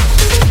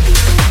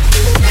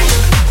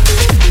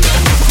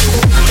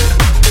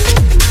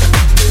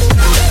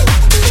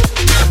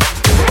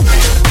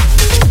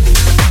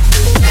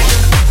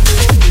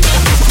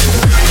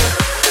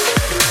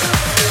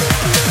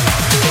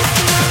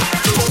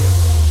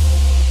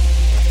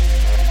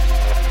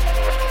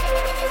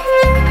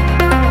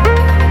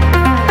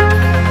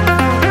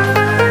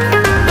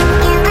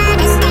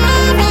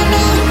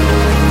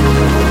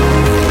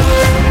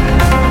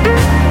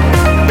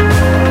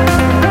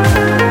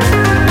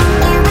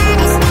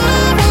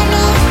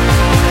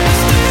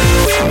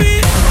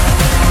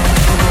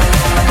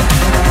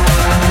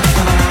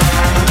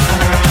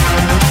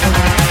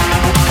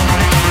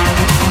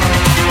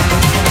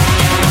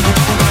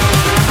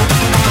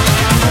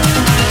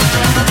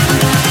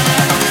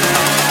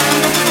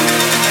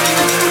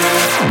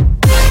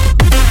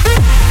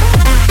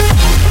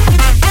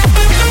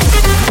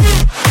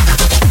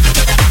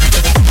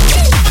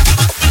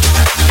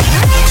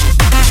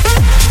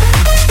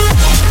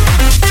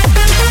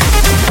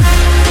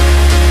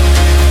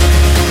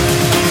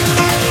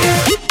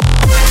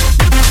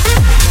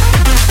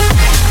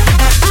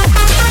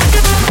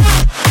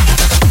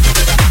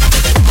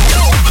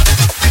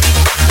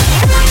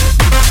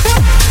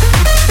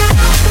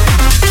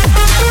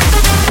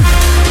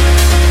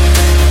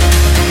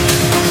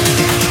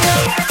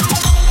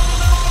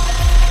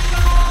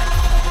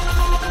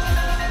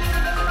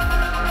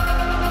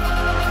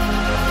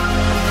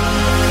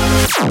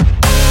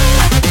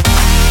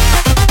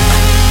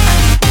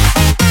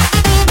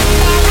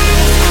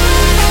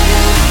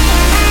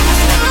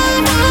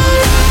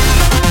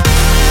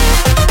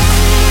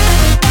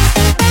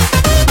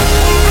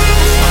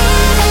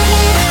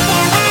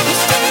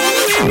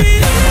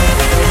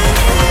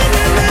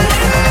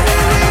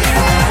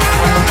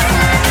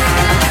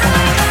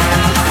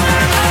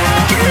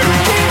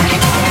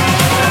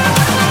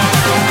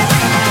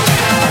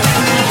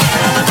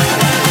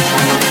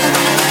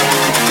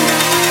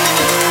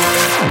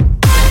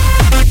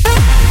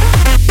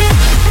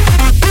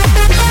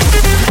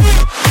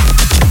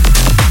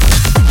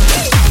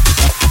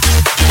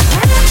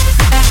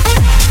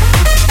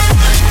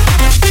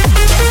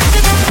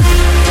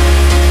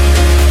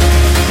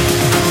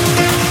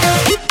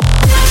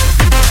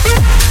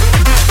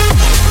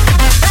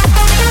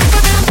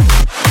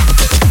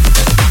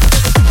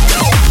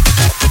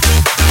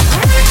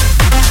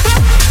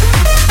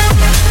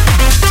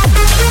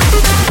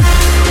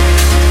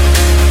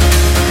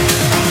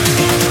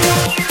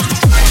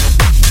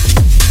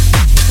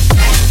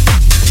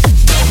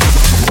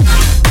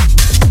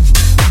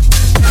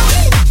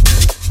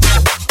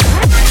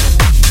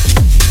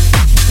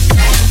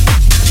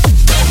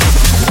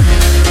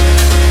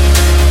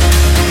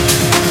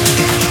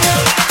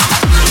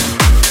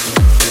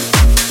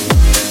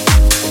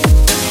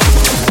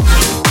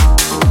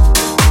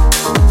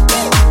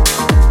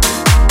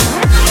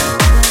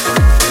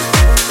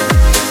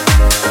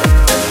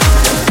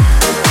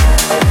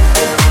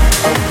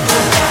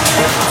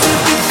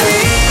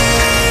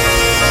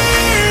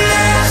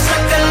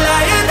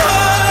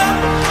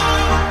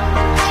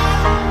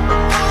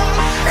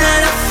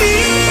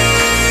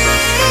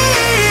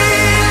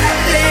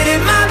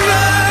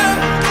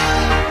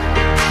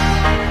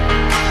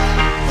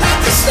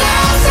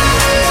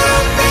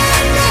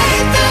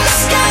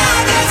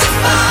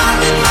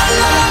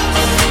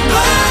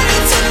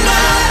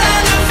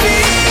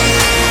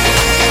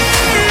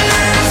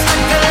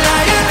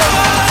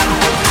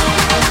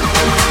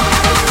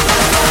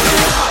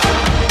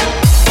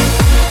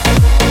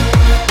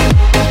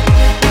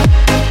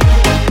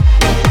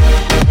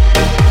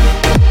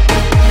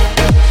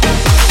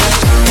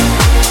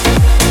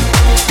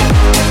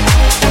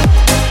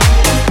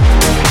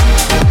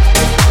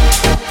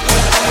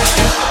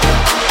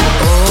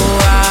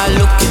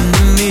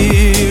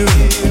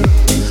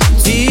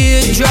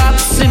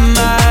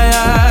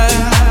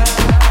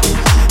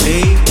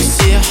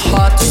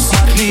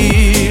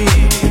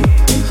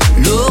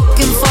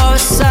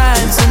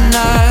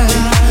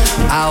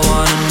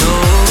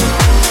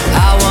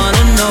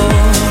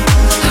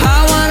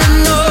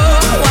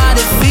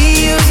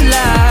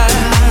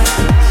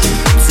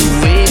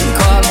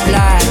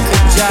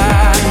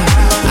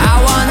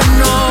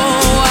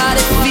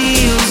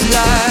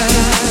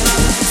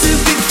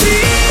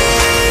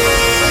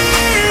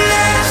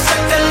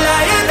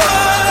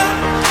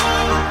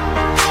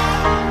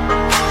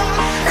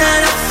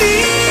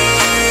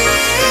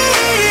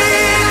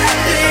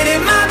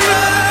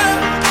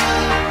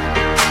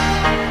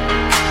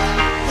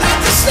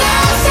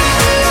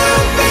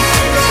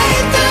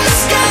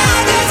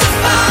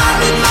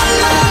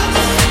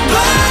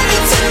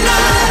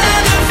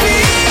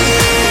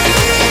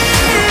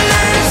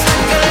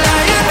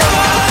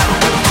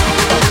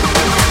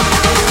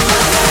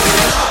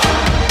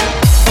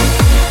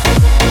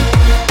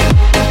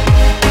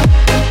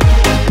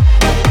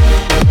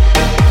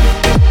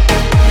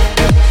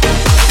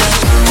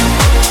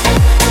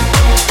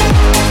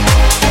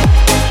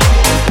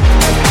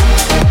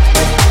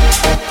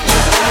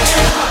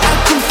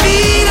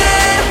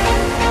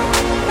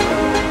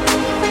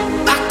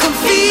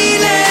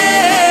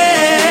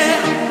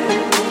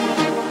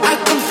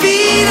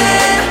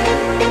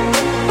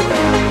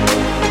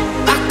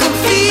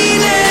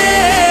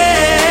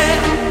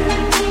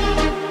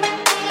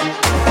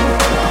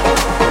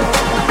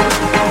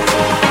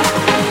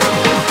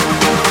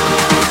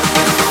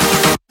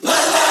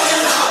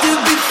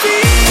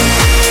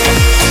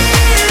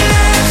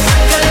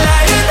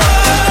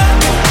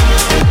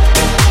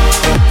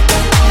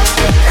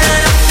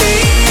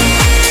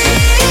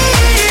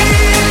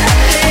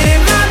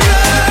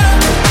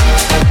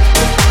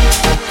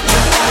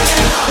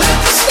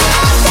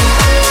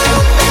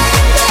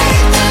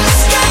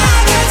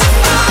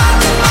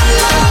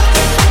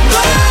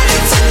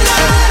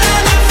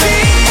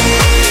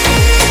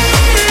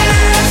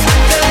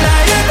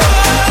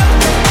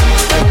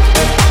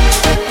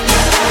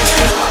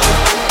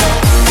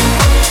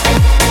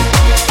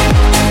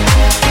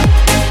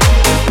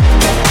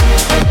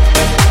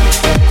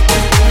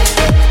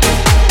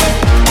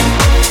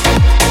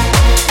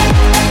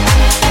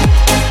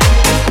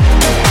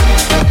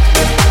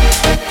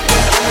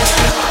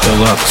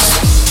 Deluxe.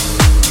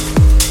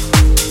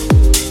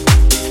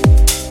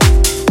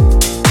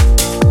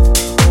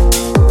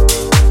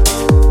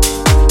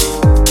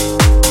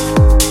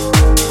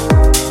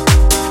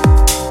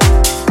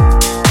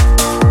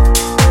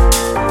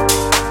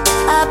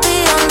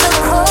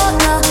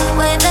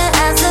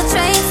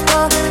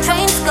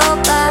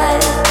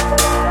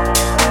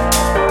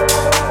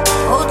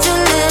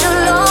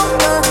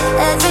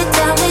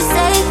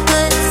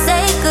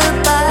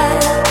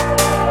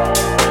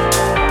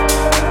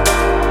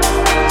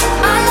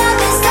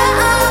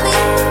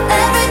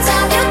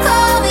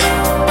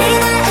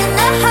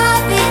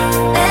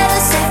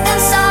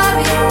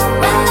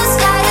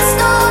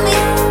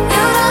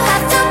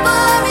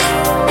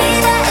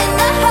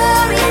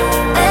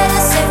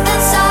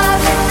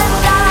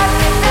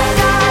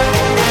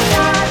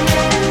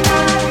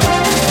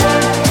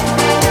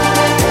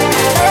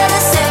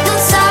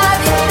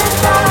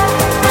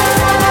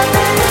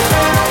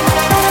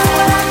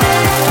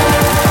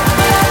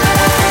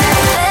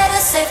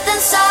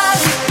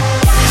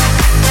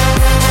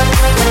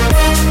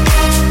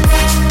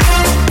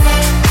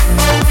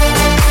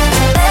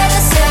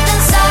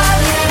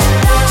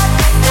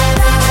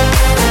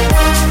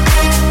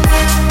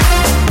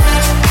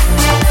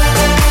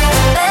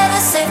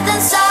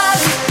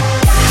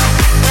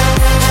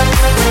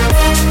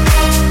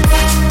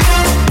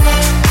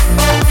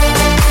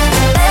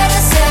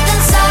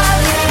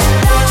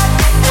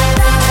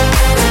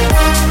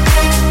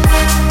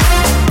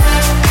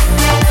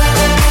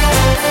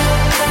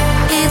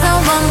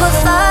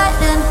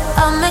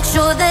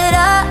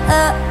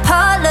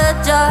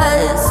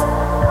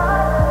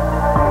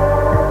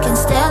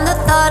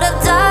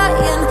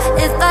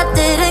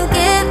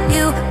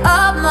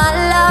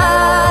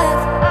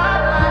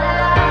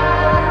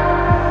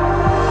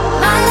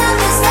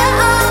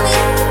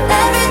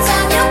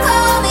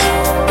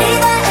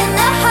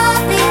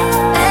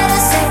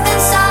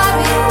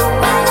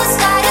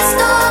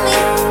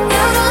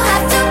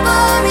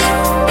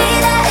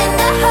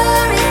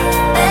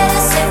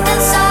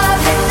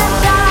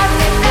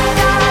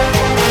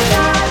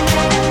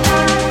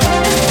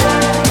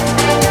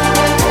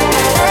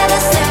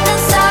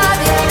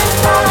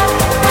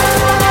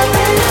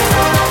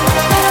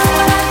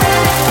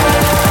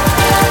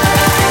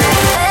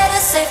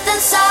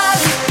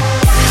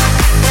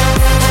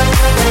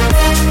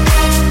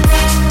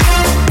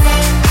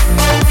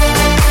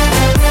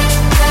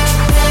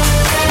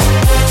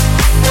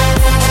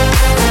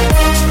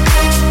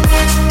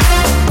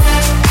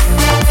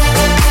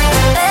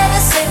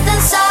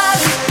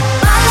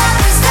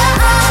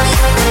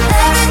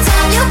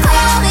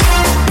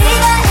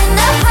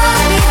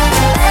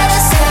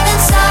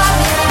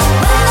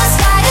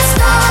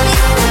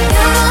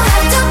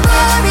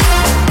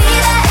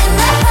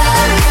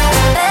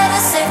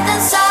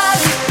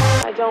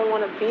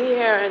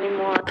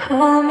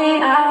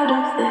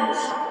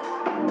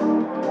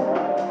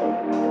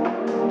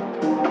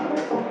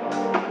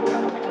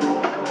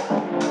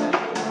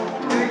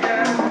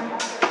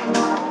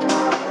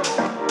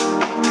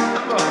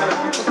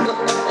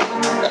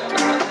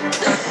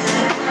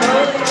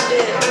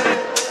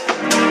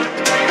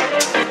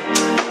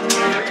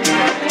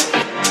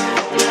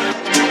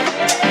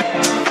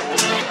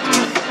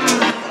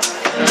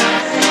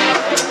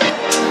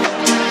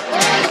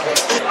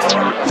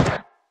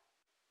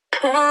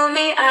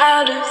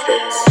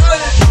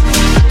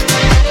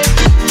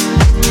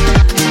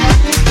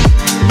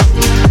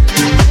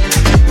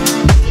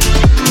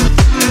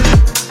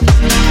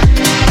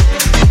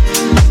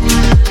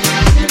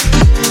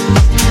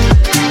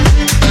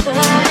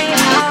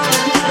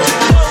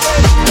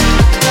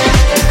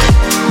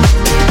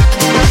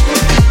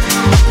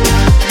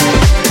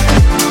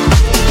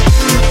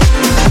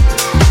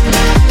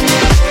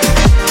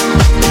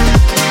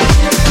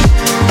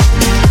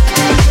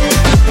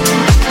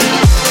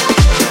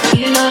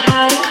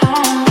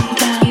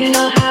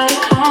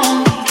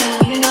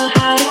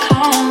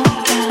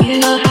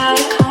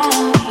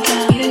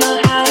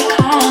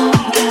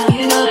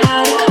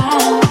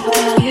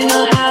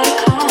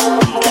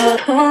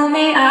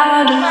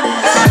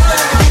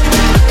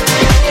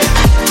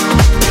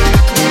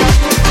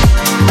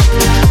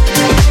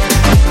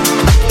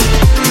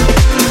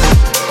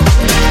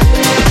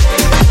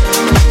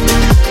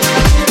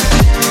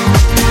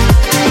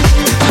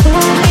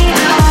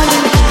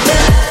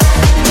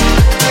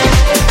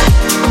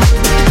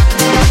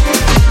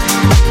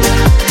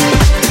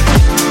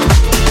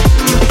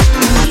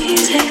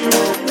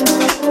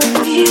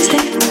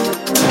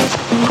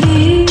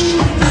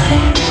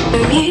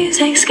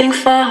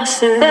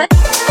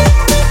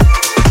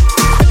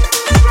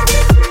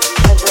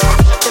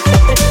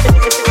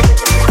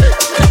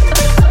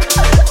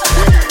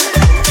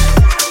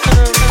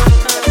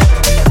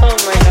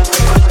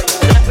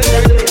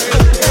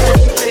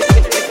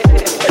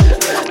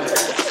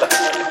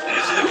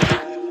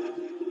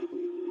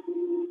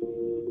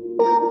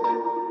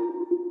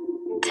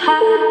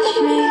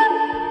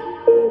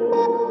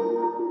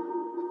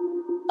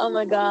 Oh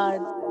my God.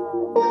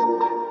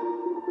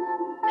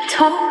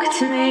 Talk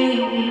to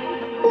me.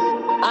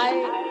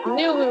 I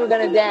knew we were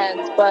gonna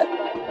dance, but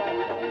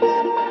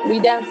we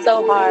danced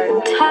so hard.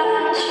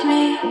 Touch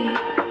me.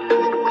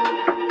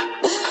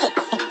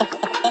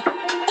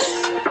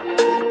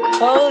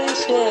 Holy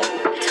shit.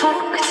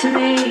 Talk to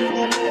me.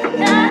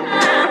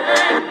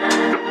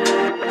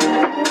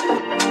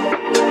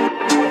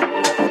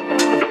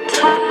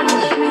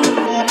 Touch me.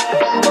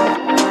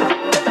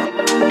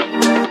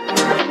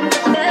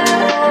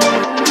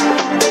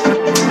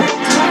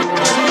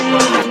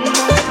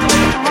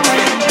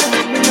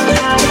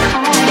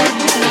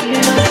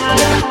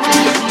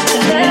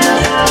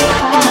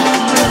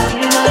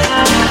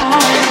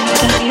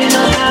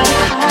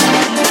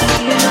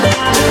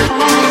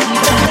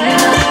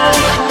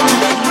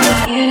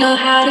 You know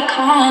how to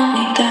calm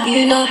me down.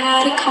 You know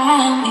how to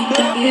calm me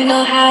down. You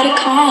know how to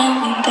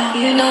calm me down.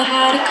 You know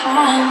how to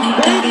calm me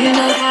down. You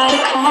know how to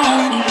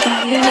calm me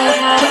down. You know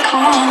how to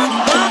calm me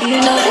down. You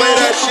know how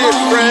to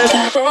calm me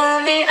down. Pull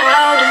me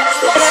out of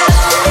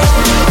this.